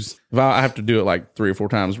reviews. If I have to do it like 3 or 4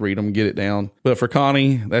 times, read them, get it down. But for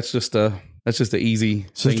Connie, that's just an easy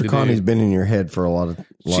Sister thing to Connie's do. been in your head for a lot of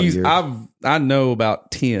years. I know about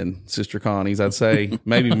 10 Sister Connies, I'd say,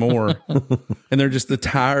 maybe more. And they're just the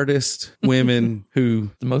tiredest women who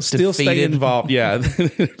The most still stay defeated. involved. Yeah.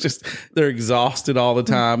 They're exhausted all the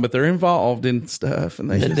time, but they're involved in stuff and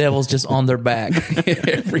The they devil's just on their back.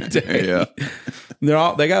 every day. Yeah.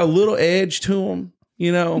 They got a little edge to them.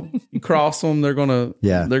 You know, you cross them, they're gonna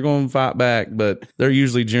fight back, but they're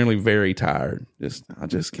usually generally very tired. I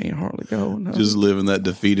just can't hardly go. No. Just living that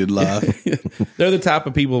defeated life. They're the type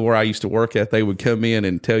of people where I used to work at. They would come in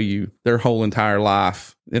and tell you their whole entire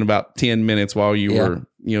life in about 10 minutes while you were,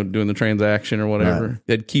 doing the transaction or whatever. Right.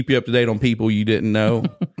 They'd keep you up to date on people you didn't know.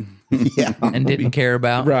 And didn't care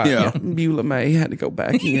about. Right. Yeah. Beulah May had to go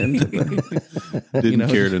back in. Didn't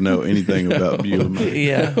care to know anything about Beulah May.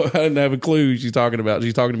 Yeah. I didn't have a clue she's talking about.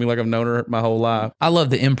 She's talking to me like I've known her my whole life. I love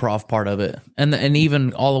the improv part of it. And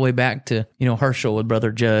even all the way back to, Herschel with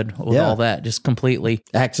Brother Judd with Yeah. all that, just completely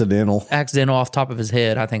Accidental. accidental off top of his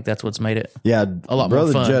head. I think that's what's made it. Yeah, A lot more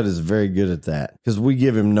Brother fun. Judd is very good at that because we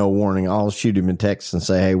give him no warning. I'll shoot him a text and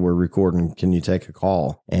say, "Hey, we're recording. Can you take a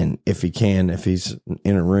call?" And if he's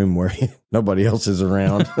in a room where nobody else is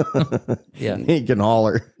around, Yeah. he can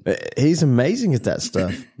holler. He's amazing at that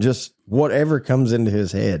stuff. Just whatever comes into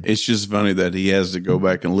his head. It's just funny that he has to go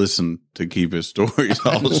back and listen to keep his stories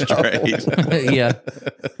all straight. Yeah.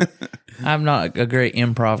 I'm not a great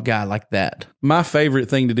improv guy like that. My favorite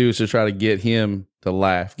thing to do is to try to get him to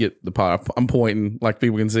laugh. Get the pot. I'm pointing like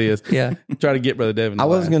people can see us. Yeah. Try to get Brother Devin to I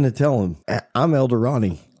wasn't laugh. going to tell him. I'm Elder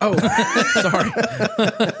Ronnie. Oh, sorry.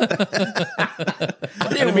 I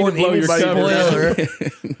didn't mean to blow your Spoiler. cover.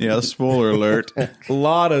 Yeah, spoiler alert. A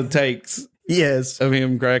lot of takes Yes. of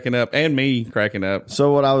him cracking up and me cracking up.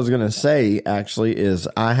 So what I was going to say actually is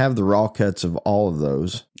I have the raw cuts of all of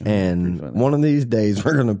those. And one of these days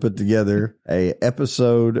we're going to put together an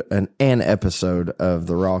episode of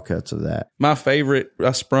the raw cuts of that. My favorite,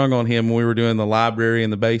 I sprung on him when we were doing the library in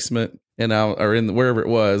the basement. Wherever it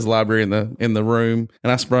was, library in the room,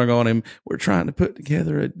 and I sprung on him. We're trying to put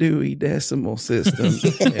together a Dewey Decimal System,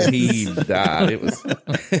 and he died. It was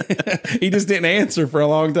he just didn't answer for a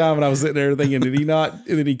long time, and I was sitting there thinking, did he not?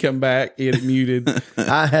 And then he come back, he had it muted.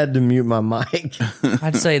 I had to mute my mic.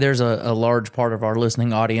 I'd say there's a large part of our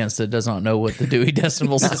listening audience that does not know what the Dewey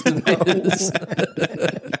Decimal System is.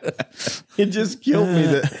 It just killed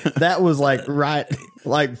me that was like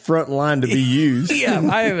front line to be used. Yeah,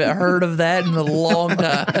 I haven't heard of that in a long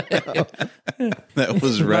time. That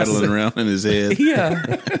was rattling around in his head. Yeah.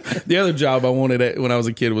 The other job I wanted when I was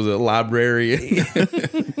a kid was a librarian.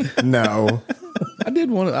 No. I did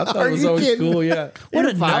want it. I thought it was you always kidding? cool. Yeah. What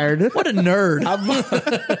a fired. What a nerd.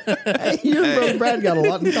 Hey, you and Brother Brad got a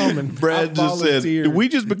lot in common. Brad just said, volunteered. "Did we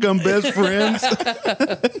just become best friends?"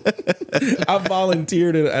 I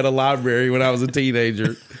volunteered at a library when I was a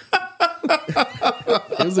teenager.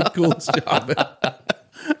 It was the coolest job.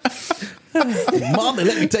 Mom, they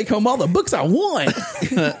let me take home all the books I want.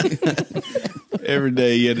 Every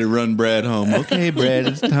day you had to run Brad home. Okay, Brad,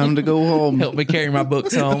 it's time to go home. Help me carry my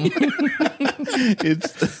books home.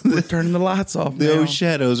 It's We're turning the lights off the now. old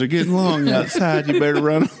shadows are getting long outside. You better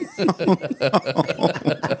run.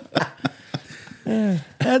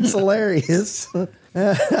 That's hilarious.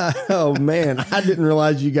 Oh man, I didn't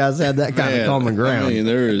realize you guys had that kind of common ground. I mean,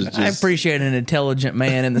 there is just I appreciate an intelligent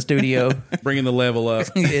man in the studio. Bringing the level up.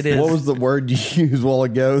 It is. What was the word you used a while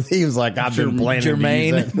ago? He was like, I've been planning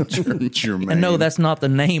Jermaine. to use that. Jermaine. And no, that's not the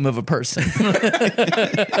name of a person.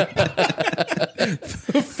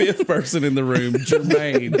 Fifth person in the room,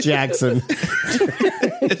 Jermaine. Jackson.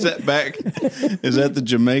 Is that back? Is that the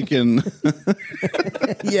Jamaican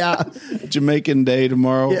Yeah. Jamaican Day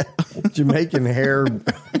tomorrow? Yeah. Jamaican hair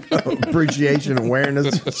appreciation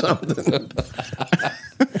awareness or something.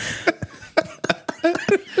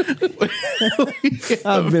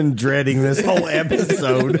 I've been dreading this whole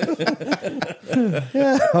episode.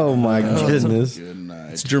 Oh my goodness. Good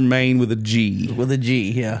night. It's Jermaine with a G. With a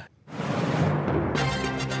G, yeah.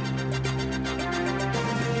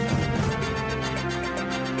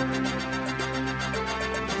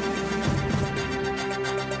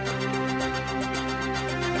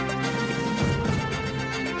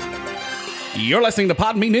 You're listening to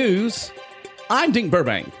Pod Me News. I'm Dink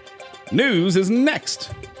Burbank. News is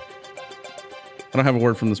next. I don't have a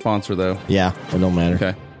word from the sponsor, though. Yeah, it don't matter.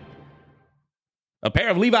 Okay. A pair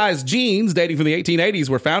of Levi's jeans dating from the 1880s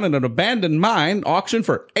were found in an abandoned mine auctioned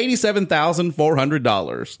for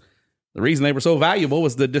 $87,400. The reason they were so valuable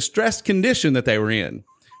was the distressed condition that they were in.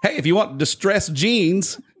 Hey, if you want distressed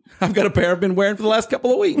jeans, I've got a pair I've been wearing for the last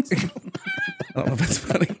couple of weeks. I don't know if that's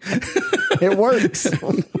funny. It works.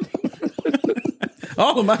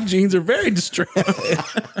 All of my jeans are very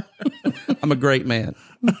distressed. I'm a great man.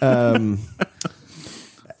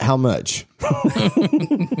 How much?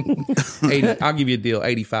 80, I'll give you a deal,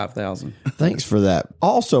 85,000. Thanks for that.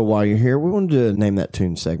 Also, while you're here, we wanted to name that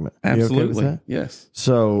tune segment. You okay with Absolutely. that? Yes.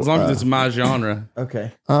 So, As long as it's my genre.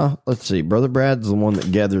 okay. Let's see. Brother Brad's the one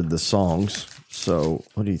that gathered the songs. So,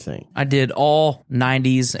 what do you think? I did all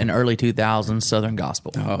 90s and early 2000s Southern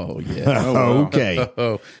gospel. Oh, yeah. Okay.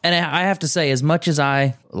 And I have to say, as much as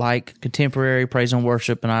I like contemporary praise and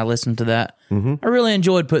worship and I listen to that, I really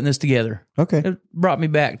enjoyed putting this together. Okay. It brought me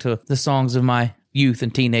back to the songs of my youth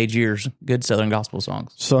and teenage years, good Southern gospel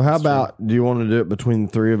songs. So, how about, do you want to do it between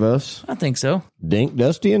the three of us? I think so. Dink,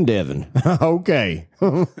 Dusty, and Devin. Okay.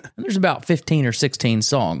 And there's about 15 or 16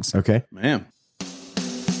 songs. Okay. Man,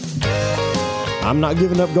 I'm not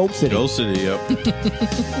giving up Gold City. Gold City, yep.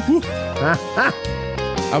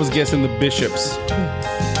 I was guessing the Bishops.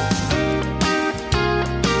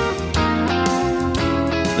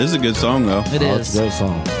 This is a good song, though. It Oh, it's is. a good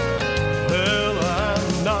song.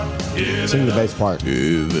 Sing the bass part.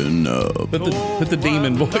 Giving up, Put the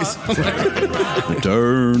demon voice on.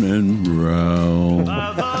 turning round.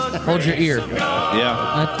 Hold your ear.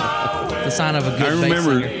 Yeah, That's the sign of a good I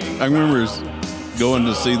remember. bass singer. I remember going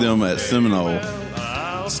to see them at Seminole,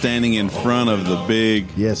 standing in front of the big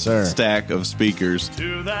Yes, sir. stack of speakers,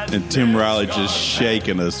 and Tim Riley just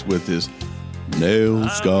shaking us with his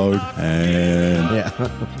nail-scarred hand.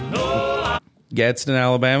 Yeah. Gadsden,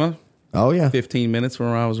 Alabama. Oh, yeah. 15 minutes from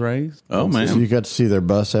where I was raised. Oh, So man. you got to see their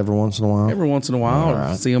bus every once in a while? Every once in a while, All or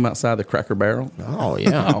right. see them outside the Cracker Barrel. Oh,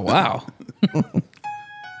 yeah. Oh, wow.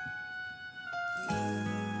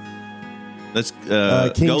 That's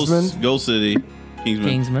Kingsman? Gold City.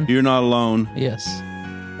 Kingsman. You're not alone. Yes.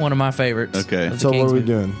 One of my favorites. Okay. of the So, what are we Kingsmen.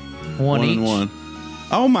 doing? One each. and one.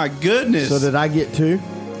 Oh my goodness! So, did I get two?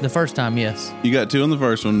 The first time, yes. You got two on the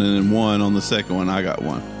first one, and then one on the second one. I got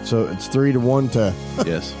one. So, it's 3-1 to.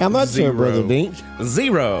 Yes. How much, Zero. Brother Dink?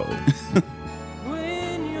 0.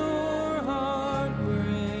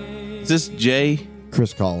 Is this Jay?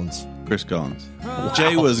 Chris Collins. Chris Collins.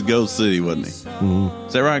 Jay was Gold City, wasn't he? Mm-hmm.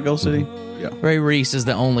 Is that right? Gold City. Yeah. Ray Reese is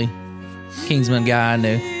the only Kingsman guy I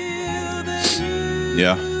knew.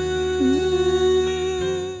 Yeah.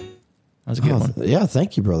 That was a good one. Yeah,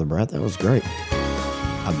 thank you, Brother Brad. That was great.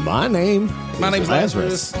 My name My is name's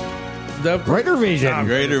Lazarus. The Greater Vision.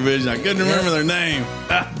 Greater Vision. I couldn't remember their name.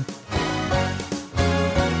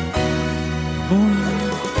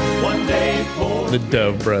 The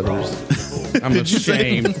Dove Brothers. I'm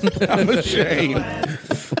ashamed. I'm ashamed.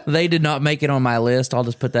 They did not make it on my list. I'll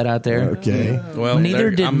just put that out there. Okay. Well,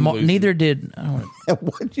 Neither did. I'm losing. Neither did.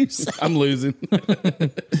 What'd you say? I'm losing.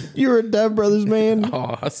 You're a Dove Brothers man?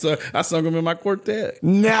 Oh, I sung them in my quartet.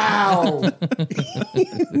 No.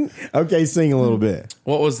 Okay, sing a little bit.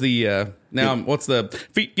 What was the what's the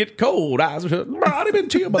feet get cold, eyes body been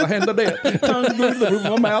chilled by the hand of death, tongue through the roof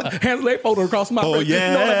of my mouth, hands lay folded across my breast.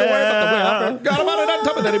 yeah. Don't have to worry about the way I feel. God about it, that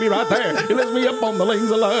tell me that he be right there. He lifts me up on the wings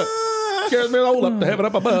of love. Carries me all up to heaven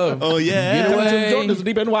up above. Oh yeah. Get away. Jordan's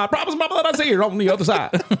deep and wide. Promise my blood I see her on the other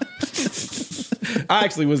side. I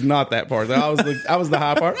actually was not that part. I was the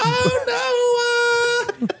high part. Oh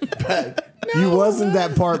no. You wasn't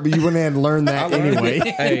that part, but you went ahead and learned that anyway.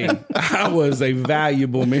 Hey, I was a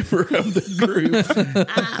valuable member of the group.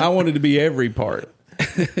 I wanted to be every part.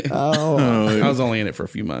 I was only in it for a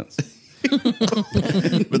few months.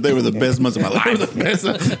 But they were the best months of my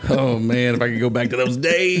life. Oh man, if I could go back to those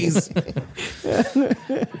days. All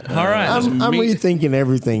right. I'm rethinking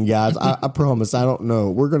everything, guys. I promise. I don't know.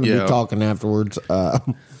 We're going to Yeah. be talking afterwards.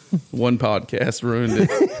 One podcast ruined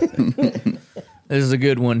it. This is a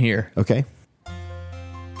good one here. Okay.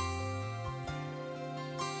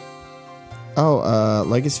 Oh,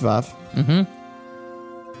 Legacy 5.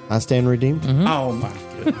 Mm-hmm. I Stand Redeemed. Mm-hmm. Oh my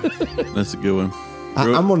goodness. That's a good one.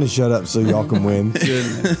 I'm going to shut up so y'all can win.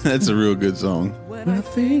 That's a real good song.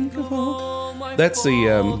 That's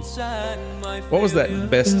the what was that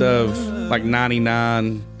best of like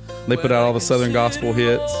 99? They put out all the Southern gospel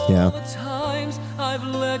hits. Yeah.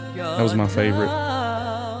 That was my favorite.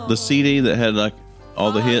 The CD that had like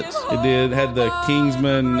all the hits. It did. Had the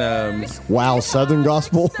Kingsman. Wow, Southern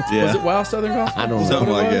Gospel? Yeah, Was it Wow Southern Gospel? I don't know.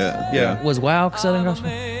 something like that. Yeah. Was WoW Southern Gospel?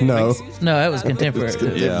 No. No, that was contemporary.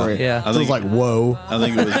 Yeah. Yeah. It was like, whoa. I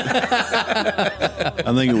think it was.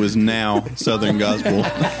 I think it was now Southern Gospel.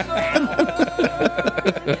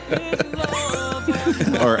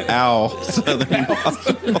 Or Owl Southern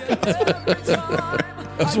Gospel.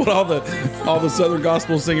 That's what all the Southern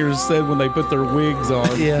Gospel singers said when they put their wigs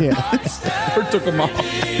on. Yeah. Or took them off.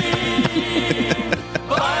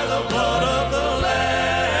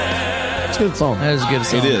 It's a good song. That was a good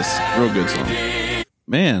song. It is real good song.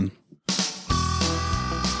 Man,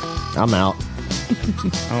 I'm out.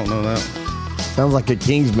 I don't know that. Sounds like a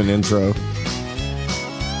Kingsman intro.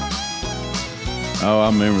 oh, I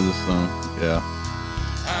remember this song. Yeah,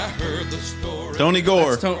 Tony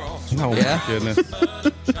Gore. Oh Yeah. my goodness.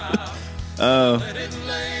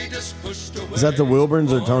 Is that the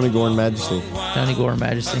Wilburns or Tony Gore and Majesty? Tony Gore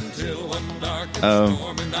Majesty.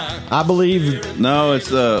 I believe. No, it's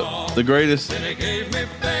the greatest. I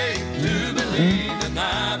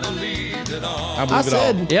I believe it all.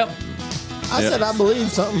 said, Yep. I said, I believe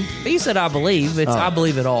something. He said, I believe. It's I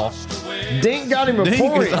believe it all. Dink got him a Dink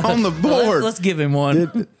point. is on the board. Let's give him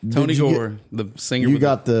one. Tony Did you Gore, the singer. You with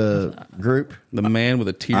got the group? the man with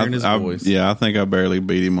a tear in his voice. Yeah, I think I barely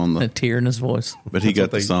beat him on A the, tear in his voice. but he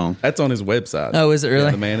got the song. That's on his website. Oh, is it really?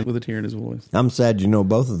 Yeah, the man with a tear in his voice. I'm sad you know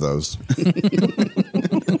both of those.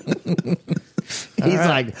 He's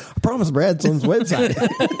like, I promise Brad's on his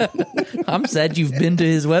website. I'm sad you've been to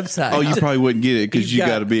his website. Oh, you probably wouldn't get it because He's you got-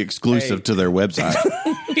 got to be exclusive to their website.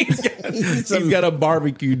 He's got a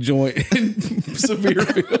barbecue joint in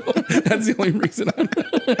Sevierville. That's the only reason I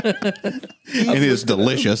know. It is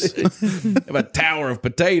delicious. Have a tower of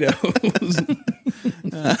potatoes.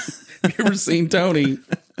 Have you ever seen Tony?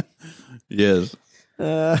 Yes.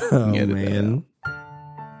 Oh, Get it man.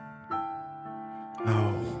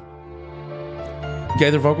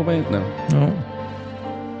 Gaither Vocal Band? No.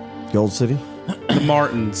 No, Gold City? The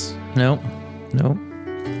Martins. no, no,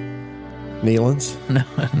 Nealons? no,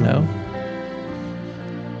 no.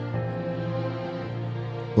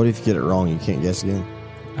 What if you get it wrong? You can't guess again.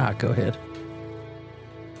 Go ahead.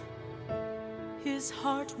 His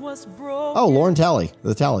heart was broken. Oh, Lauren Talley.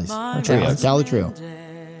 The Tallies. Trio. Talley Trio.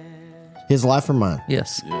 His Life or Mine.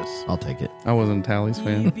 Yes. Yes. I'll take it. I wasn't a Tally's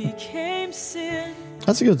fan. Became sin.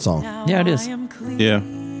 That's a good song. Yeah, it is. I am clean. Yeah.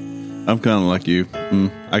 I'm kind of like you.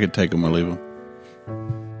 I could take them or leave them.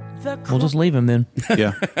 The We'll just leave him then.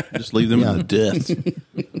 Yeah. Just leave them Yeah. to death.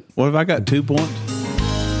 What if I got 2 points?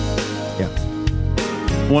 Yeah.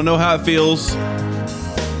 Want to know how it feels?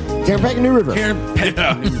 Karen Peck and New River. Yeah.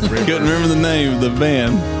 Couldn't remember the name of the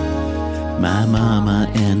band. My mama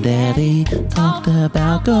and daddy talked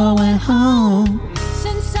about going home.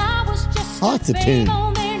 I like the tune.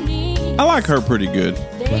 I like her pretty good.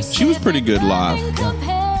 She was pretty good live.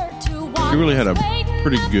 She really had a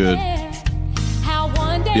pretty good.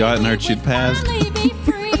 Y'all hadn't heard she'd passed?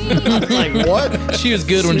 Like, what? She was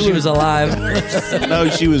good when she was alive. No,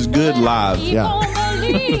 she was good live. Yeah.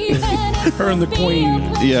 Her and the Queen.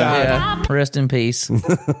 Yeah. Yeah. Rest in peace.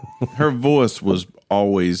 Her voice was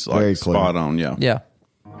always like Very clear. spot on. Yeah. Yeah.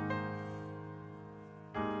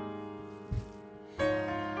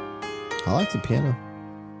 I like the piano.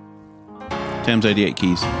 Thames 88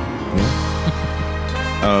 keys.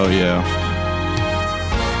 Oh, yeah.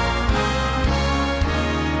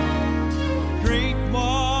 Great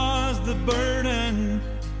was the burden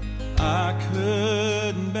I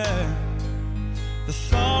couldn't bear, the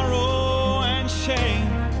sorrow and shame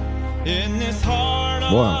in this heart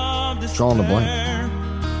Boy, of drawing a blank. despair.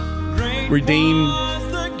 Great Redeem. was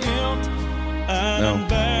the guilt and No.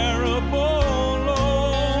 unbearable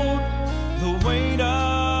load, the weight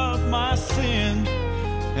of my sin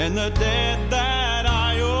and the debt that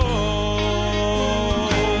I owe.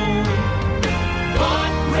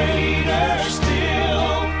 But greater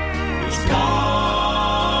still is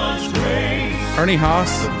God's grace. Ernie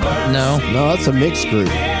Haas. No. No, that's a mixed group.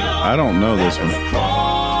 I don't know this one.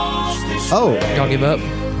 Oh, Y'all give up?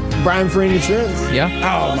 Brian Free Insurance. Yeah.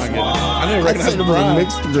 Oh my goodness. I didn't I recognize said it was a Brian.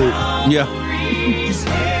 mixed group. Yeah.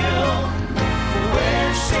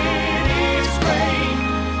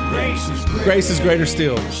 Grace is greater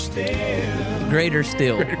still. Greater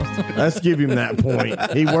still. Let's give him that point.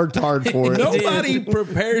 He worked hard for it. Nobody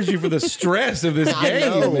prepares you for the stress of this game,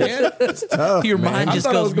 know. man. Tough, Your man. mind I just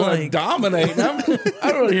thought I goes was going to blank. dominate.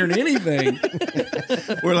 I don't want to hear anything.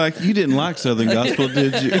 We're like, you didn't like Southern Gospel,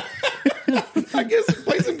 did you? I guess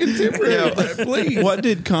play some contemporary. Please. What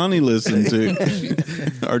did Connie listen to?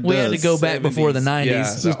 Or We had to does? go back before the 90s. Yeah.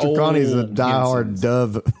 Sister Connie's a diehard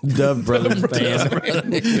Dove Brothers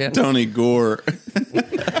fan. Yeah. Tony Gore.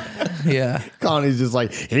 Yeah. Connie's just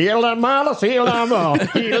like, heal them all, heal them all,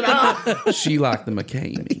 heal them. She liked the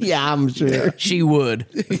McCain. Yeah, I'm sure. She would.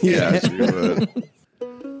 Yeah, she would.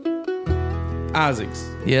 Isaacs.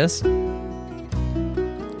 Yes.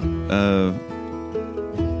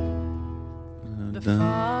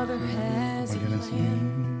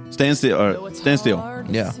 Stand still. Stand still.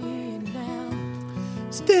 Yeah.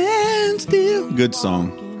 Stand still. Good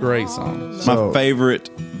song. Great song. My favorite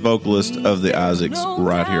vocalist of the Isaacs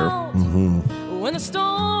right here. When the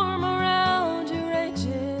storm around you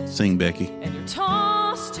rages Sing, Becky. and you're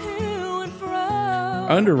tossed to and fro.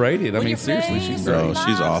 Underrated. I mean, seriously, she's great. Oh,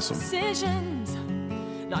 she's awesome. Decisions,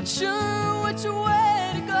 not sure which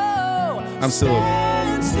way to go. I'm still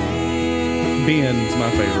Ben's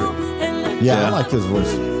my favorite. Yeah, I like his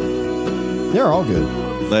voice. They're all good.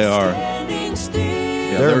 They are. They're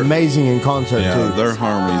they're- amazing in concert, Yeah, too. their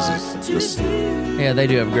harmonies is just. Yeah, they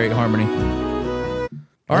do have great harmony.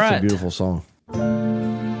 All That's right. a beautiful song.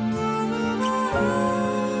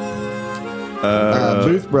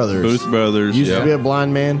 Booth Brothers. Booth Brothers. Used to be Yeah. a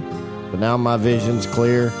blind man, but now my vision's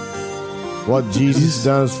clear. What Jesus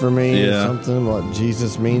does for me is Yeah. something what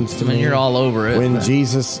Jesus means to I mean, me. you're all over it. When but-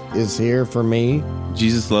 Jesus is here for me.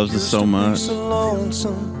 Jesus loves us so much.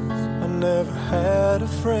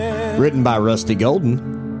 Written by Rusty Golden.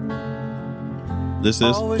 This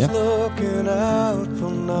is.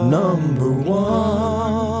 Number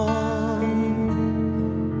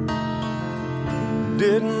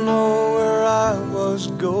Didn't know where I was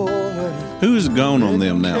going. Who's gone on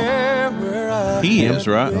them now? He is,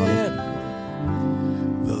 right? The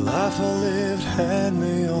life I lived had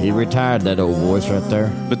me on. He retired, that old voice right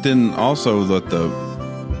there. But then also the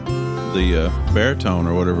baritone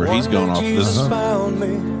or whatever, he's gone off this, Found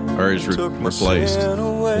me, or is replaced. sin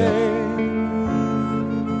away.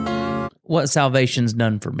 What salvation's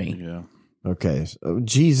done for me. Yeah. Okay, so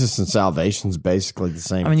Jesus and salvation's basically the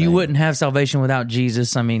same I mean, you thing. wouldn't have salvation without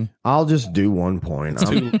Jesus. I mean, I'll just do one point.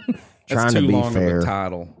 I'm That's trying too to be long fair. of a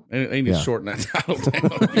title. They need to Yeah. shorten that title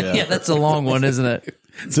down. yeah, that's a long one, isn't it?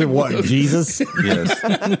 To what, Jesus? Yes.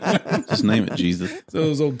 Just name it Jesus.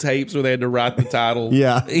 Those old tapes where they had to write the title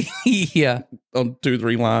Yeah. Yeah. on 2 or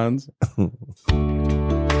 3 lines.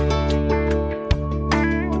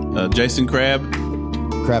 Jason Crabb,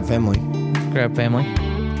 Crab Family. Crab Family.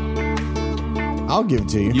 I'll give it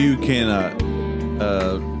to you. you cannot.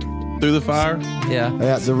 Through the Fire. Yeah.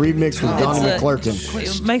 Yeah, the remix with Donnie It's McClurkin.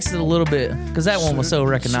 It makes it a little bit, because that one was so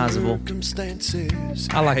recognizable.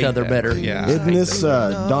 I like the other better. Yeah. Isn't this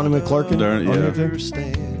Donnie McClurkin? Darn it, on yeah. here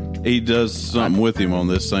too? He does something with him on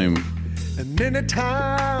this same. And many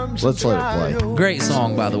times Let's let it play. Great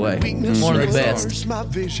song, by the way. One of the best. my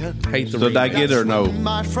vision. Hate the So did I remix. get it or no?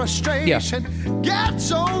 My frustration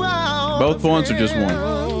gets around. Both ones or just one?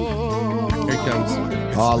 Here it comes.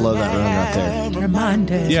 Oh, I love that run right there.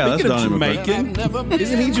 Reminded. Yeah, that's Speaking of Donnie McClurkin. Jamaican,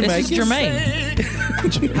 isn't he Jamaican? This is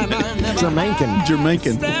Jermaine. Jamaican.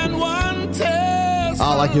 Jamaican.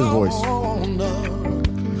 I like his voice.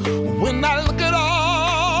 When I look at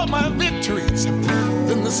all my victories,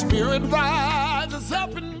 then the spirit rises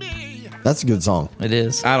up in me. That's a good song. It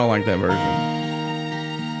is. I don't like that version.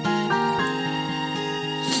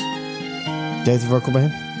 Jay's vocal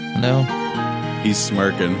band? No. He's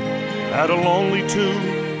smirking. At a lonely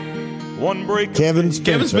tomb, one break Kevin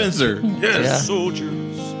Spencer. Kevin Spencer. Yes. Yeah.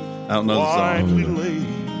 soldiers I don't know the quietly song. lay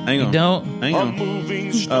Hang on. You don't? Hang a on.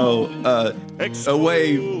 moving Oh,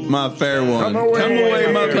 away, my fair one. Come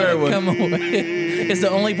away, my fair one. Come away. It's the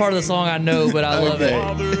only part of the song I know, but I love it.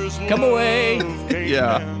 Come away.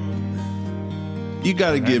 Yeah. You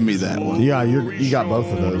got to give me that one. Yeah, you got both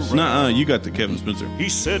of those. Nuh-uh, you got the Kevin Spencer. He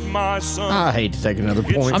said, my son, I hate to take another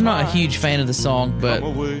point. I'm not a huge fan of the song, but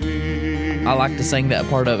away. I like to sing that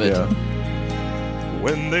part of it. Yeah.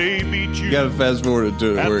 When they beat you You got to fast forward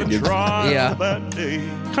to it at where the it gets. trial Yeah. that day.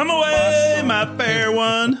 Come away, my fair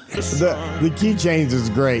one. The key change is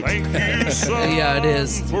great. Thank you, son, Yeah, it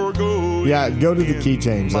is. for going Yeah, go to the key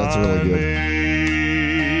change. That's really good.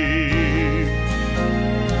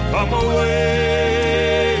 Come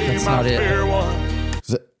away, That's my not it. fair one.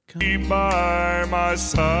 Is it- Be by my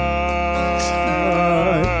side.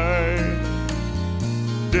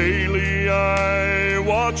 Daily I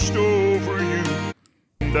watched over you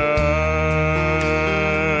and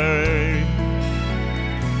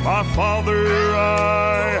my father,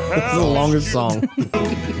 I This is the have longest song. a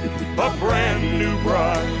brand new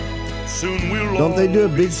bride. Soon we'll Don't they do a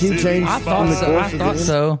big key change I on thought the so. chorus I at the thought end?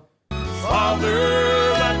 so. Father,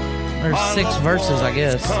 that There's 6 verses, I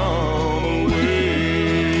guess.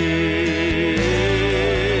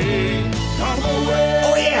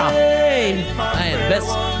 Oh yeah. Man,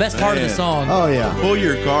 best part of the song. Oh yeah. Pull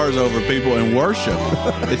your cars over, people, and worship.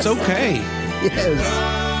 It's okay.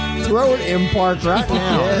 Yes. Throw it in park right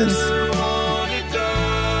now. Yes.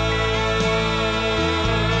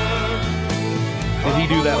 Did he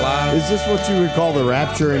do that live? Is this what you would call the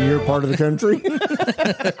rapture in your part of the country?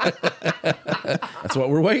 That's what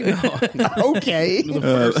we're waiting on. Okay.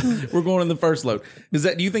 We're going in the first load. Is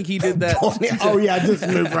that? Do you think he did that? Oh yeah, just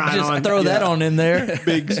move right Just on. throw that on in there.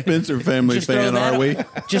 Big Spencer family Just throw fan, that are we?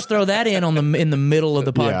 Just throw that in the middle of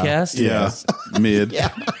the podcast. Yeah. Mid. Yeah.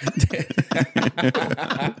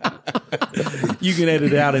 You can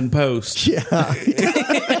edit it out in post. Yeah.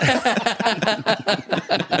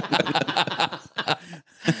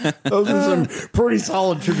 Those are some pretty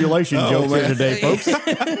solid tribulation jokes here today, folks.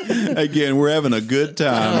 Again, we're having a good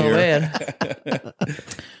time Oh here. man.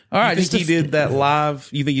 All right, You think he did that live?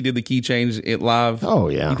 You think he did the key change it live? Oh,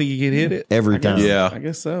 yeah. You think he could hit it Every time. Yeah. I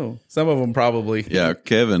guess so. Some of them probably. Yeah,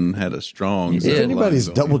 Kevin had a strong. If anybody's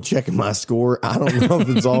double checking my score, I don't know if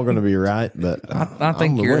it's all going to be right, but I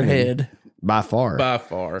think I'm you're winning ahead. by far. By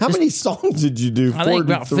far. How many songs did you do? I think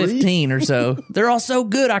about 43? 15 or so. They're all so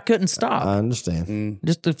good I couldn't stop. I understand.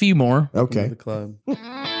 Just a few more. Okay. The club.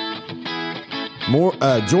 More.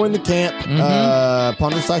 Join the camp.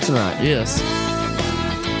 Ponder Saxon Right. Yes.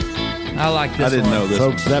 I like this I didn't one. know this.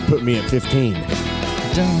 Folks, that put me at 15.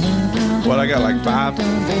 What, I got like 5?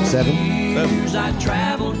 7.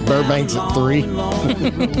 Burbank's at 3.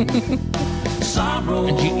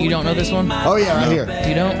 And you don't know this one? Oh, yeah, right here.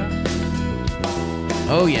 You don't?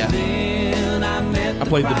 Oh, yeah. I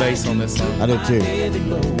played the bass on this song. I did too.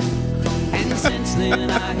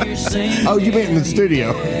 Oh, you meant in the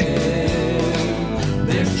studio.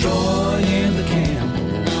 There's joy in the camp.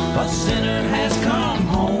 A sinner has come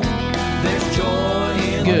home. There's joy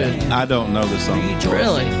in Good. I don't know this song.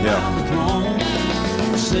 Really? Yeah.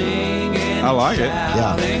 I like it.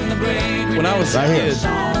 Yeah. When I was Right a here. kid,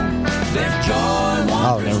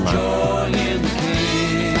 Oh, never mind.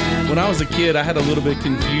 when I was a kid, I had a little bit of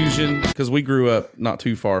confusion because we grew up not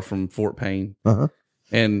too far from Fort Payne. Uh-huh.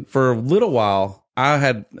 And for a little while, I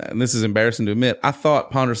had, and this is embarrassing to admit, I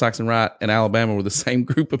thought Ponder Saxon Right and Alabama were the same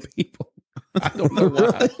group of people. I don't know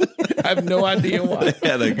why. I have no idea why. They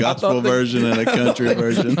had a gospel version and a country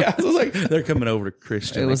version. Yeah, I was like, they're coming over to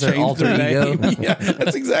Christian. It was They their changed alter their ego. name. Yeah,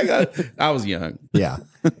 that's exactly. I was young. Yeah.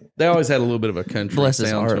 They always had a little bit of a country Bless his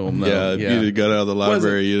sound heart. to them, though. Yeah, if you'd got out of the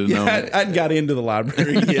library, you'd have known. Yeah, I got into the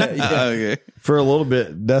library. Yeah, yeah. Okay. For a little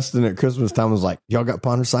bit, Dustin at Christmas time was like, y'all got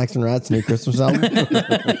Ponder Saxon Right's new Christmas album?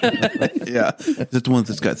 Yeah. Is it the one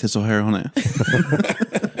that's got thistle hair on it?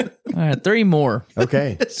 All right, 3 more.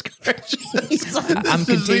 Okay. I'm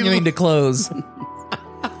continuing to close.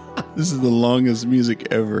 This is the longest music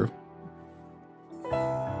ever.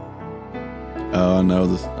 Oh, I know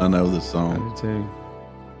this. I know this song. Too.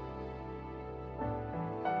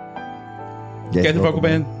 Get Get the vocal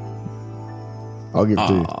band. I'll give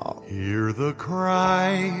 2. Hear the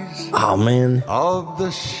cries Oh, man. of the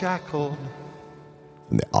shackled,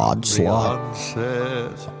 The odd the slot.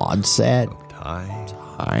 onset Odd set. time.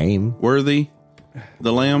 Time. Worthy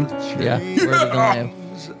the Lamb? Yeah. Where are we going?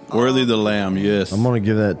 Worthy the Lamb, yes. I'm going to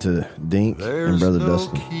give that to Dink and There's Brother no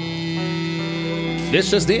Dustin. key. This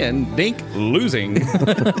just in. Dink losing.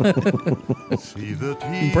 See the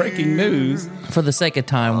tears. Breaking news. For the sake of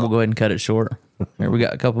time, we'll go ahead and cut it short. Here, we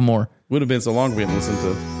got a couple more. Would have been so long we didn't listen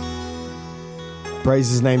to. Praise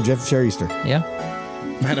his name, Jeff Cherryster. Yeah.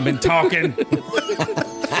 Man, I've been talking.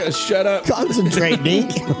 Shut up. Concentrate,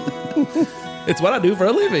 Dink. It's what I do for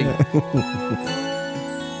a living.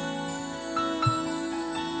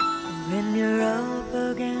 When you're up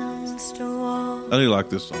against a wall I do like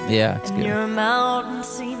this song. Yeah, it's and good. your mountain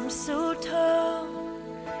seems so tall,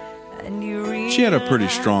 and you She had a pretty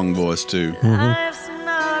strong voice, too. life's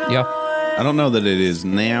not Yeah. I don't know that it is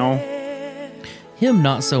now. Him,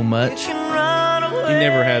 not so much. He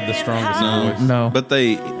never had the strongest voice. No. But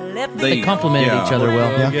they They complemented each other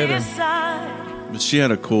well. Together. But she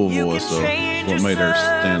had a cool voice, though. What made her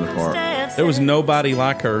stand apart. There was nobody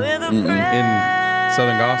like her in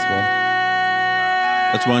Southern Gospel.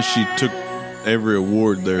 That's why she took every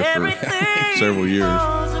award there for several years.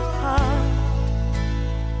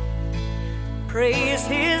 Praise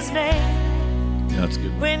his name Yeah, that's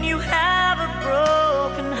good. when you have a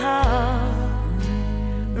broken heart.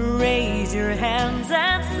 Raise your hands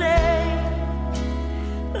and say,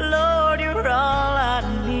 Lord, you're all I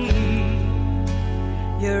need.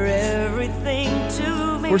 You're everything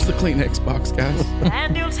to me. Where's the Kleenex box, guys?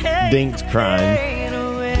 And you'll take Dink's crying. pain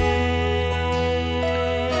away.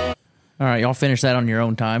 All right, y'all finish that on your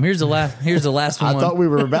own time. Here's the last one. I thought we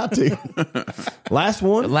were about to. Last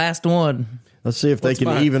one? Last one. Let's see if they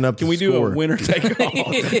can even up Can the we do score. a winner take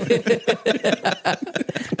all?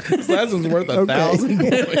 This last one's worth 1,000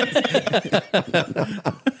 points.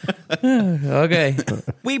 Okay.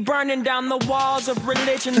 We burning down the walls of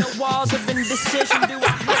religion, the walls of indecision. Do I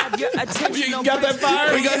have your attention? You got that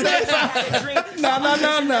fire? We got that fire.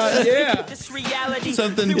 No. Yeah. This reality.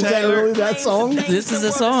 Something Is that really that song? This is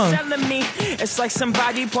a song. It's like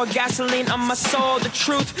somebody poured gasoline on my soul. The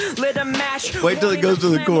truth lit a match. Wait till it goes to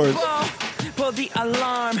the chorus. Pull the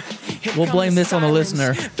alarm. Here We'll comes blame the this on the silence.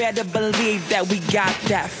 listener. Better believe that we got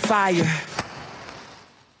that fire.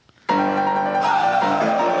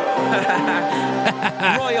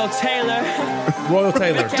 Royal Taylor. Royal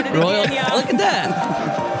Taylor. Royal, look at that.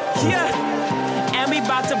 Yeah. And we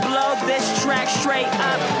about to blow this track straight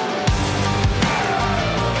up.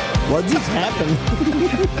 What just happened?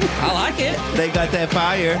 I like it. They got that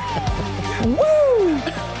fire. Woo!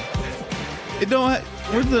 It don't.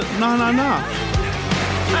 Where's the no?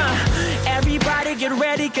 Everybody get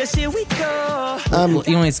ready, cause here we go.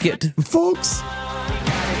 You only skipped. Folks.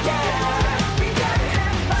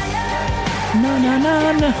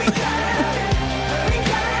 No.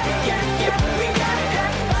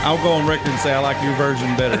 I'll go on record and say I like your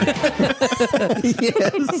version better.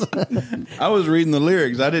 Yes. I was reading the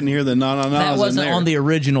lyrics. I didn't hear the no. That wasn't on the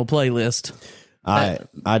original playlist. I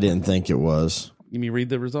didn't think it was. You mean read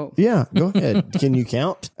the results? Yeah, go ahead. Can you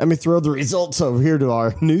count? Let me throw the results over here to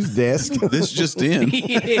our news desk. This just in.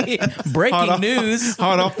 Breaking news.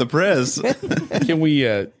 Hot off the press. Can we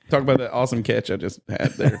talk about that awesome catch I just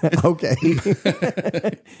had there? Okay.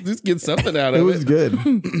 Just get something out of it. It was good.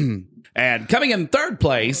 And coming in third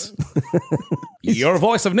place, your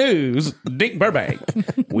voice of news, Dick Burbank.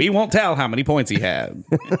 We won't tell how many points he had.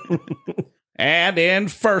 And in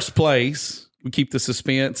first place, we keep the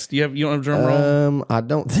suspense. You don't have a drum roll? I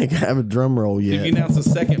don't think I have a drum roll If yet. you announce the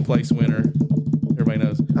second place winner, everybody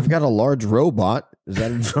knows. I've got a large robot. Is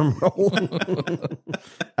that a drum roll?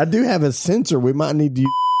 I do have a sensor. We might need to use.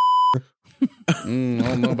 I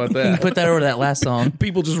don't know about that. Put that over that last song.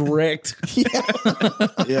 People just wrecked.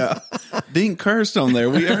 Yeah. Dink cursed on there.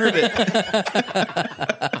 We heard it.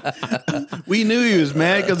 We knew he was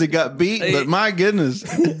mad because he got beat, but my goodness.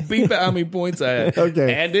 Beep out how many points I had.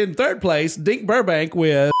 Okay. And in third place, Dink Burbank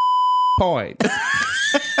with points.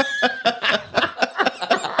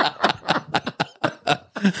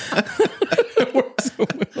 It works so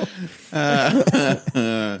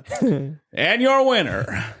well. And your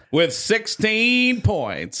winner with 16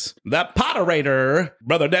 points, the Potterator,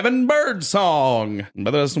 Brother Devin Birdsong.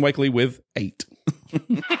 Brother Dustin Wakely with 8.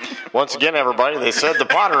 Once again, everybody, they said the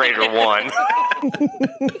Potterator won.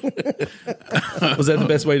 Was that the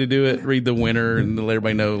best way to do it? Read the winner and let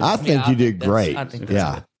everybody know. I think you did great. I think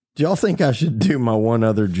yeah. Do y'all think I should do my one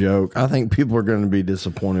other joke? I think people are going to be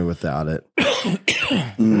disappointed without it.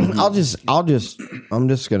 I'm just going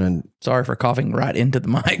to Sorry for coughing right into the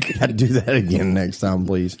mic. do that again next time,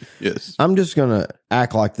 please. Yes. I'm just going to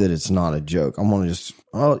act like that it's not a joke. I'm going to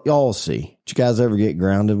y'all see. Did you guys ever get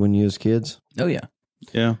grounded when you was kids? Oh, yeah.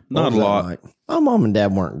 Yeah. What Not a was that lot. like? My mom and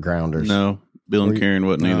dad weren't grounders. No. Bill and Karen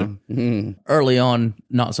wasn't either. Early on,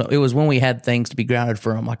 not so. It was when we had things to be grounded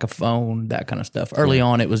from, like a phone, that kind of stuff. Early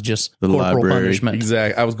on, it was just The corporal library. punishment.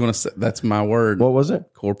 Exactly. I was going to say, that's my word. What was it?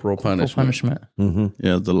 Corporal punishment. Punishment.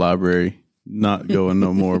 Yeah, the library. Not going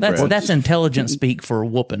no more. Brad. That's intelligent speak for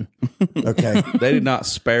whooping. Okay. They did not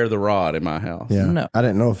spare the rod in my house. Yeah. No. I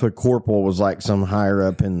didn't know if a corporal was like some higher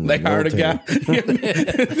up in They the hired a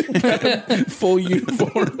military. guy, full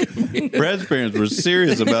uniform. Brad's parents were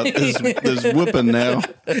serious about this whooping now.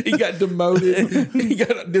 He got demoted. He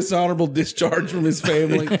got a dishonorable discharge from his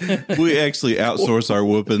family. We actually outsource our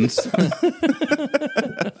whoopings.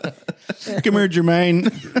 Come here,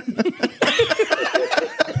 Jermaine.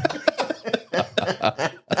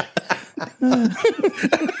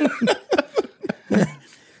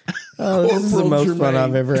 Oh, this is the Corporal most fun Jermaine.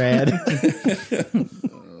 I've ever had.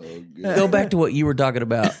 Go back to what you were talking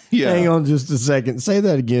about. Yeah. Hang on just a second. Say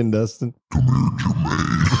that again, Dustin.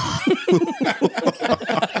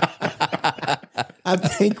 I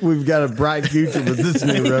think we've got a bright future with this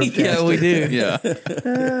new roadcaster. Yeah, we do.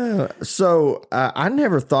 Yeah. So I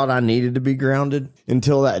never thought I needed to be grounded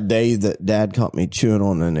until that day that Dad caught me chewing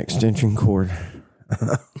on an extension cord.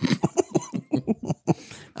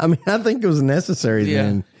 I mean, I think it was necessary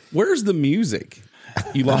then. Where's the music?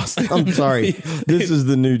 You lost it. I'm sorry. This is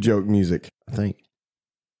the new joke music, I think.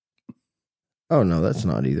 Oh, no, that's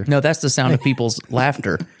not either. No, that's the sound of people's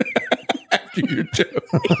laughter. After your joke.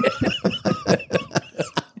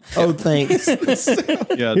 Oh, thanks.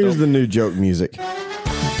 Yeah, Here's the new joke music.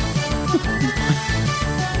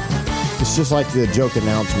 It's just like the joke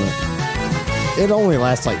announcement. It only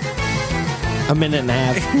lasts like a minute and a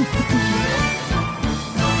half.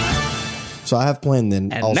 So I have planned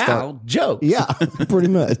then. And now, jokes. Yeah, pretty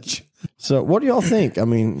much. So what do y'all think? I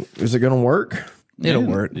mean, is it going to work? It'll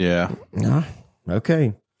work. Yeah. Nah.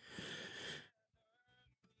 Okay.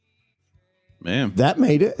 Man, That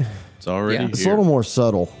made it. it's already It's a here. little more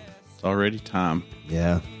subtle. It's already time.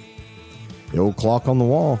 Yeah. The old clock on the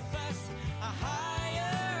wall.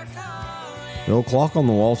 The old clock on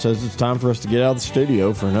the wall says it's time for us to get out of the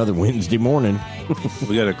studio for another Wednesday morning.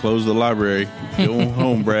 We got to close the library. Go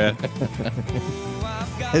home, Brad.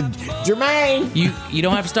 Jermaine! You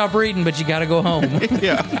don't have to stop reading, but you got to go home.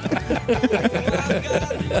 Yeah.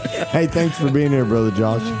 Hey, thanks for being here, Brother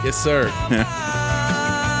Josh. Yes, sir.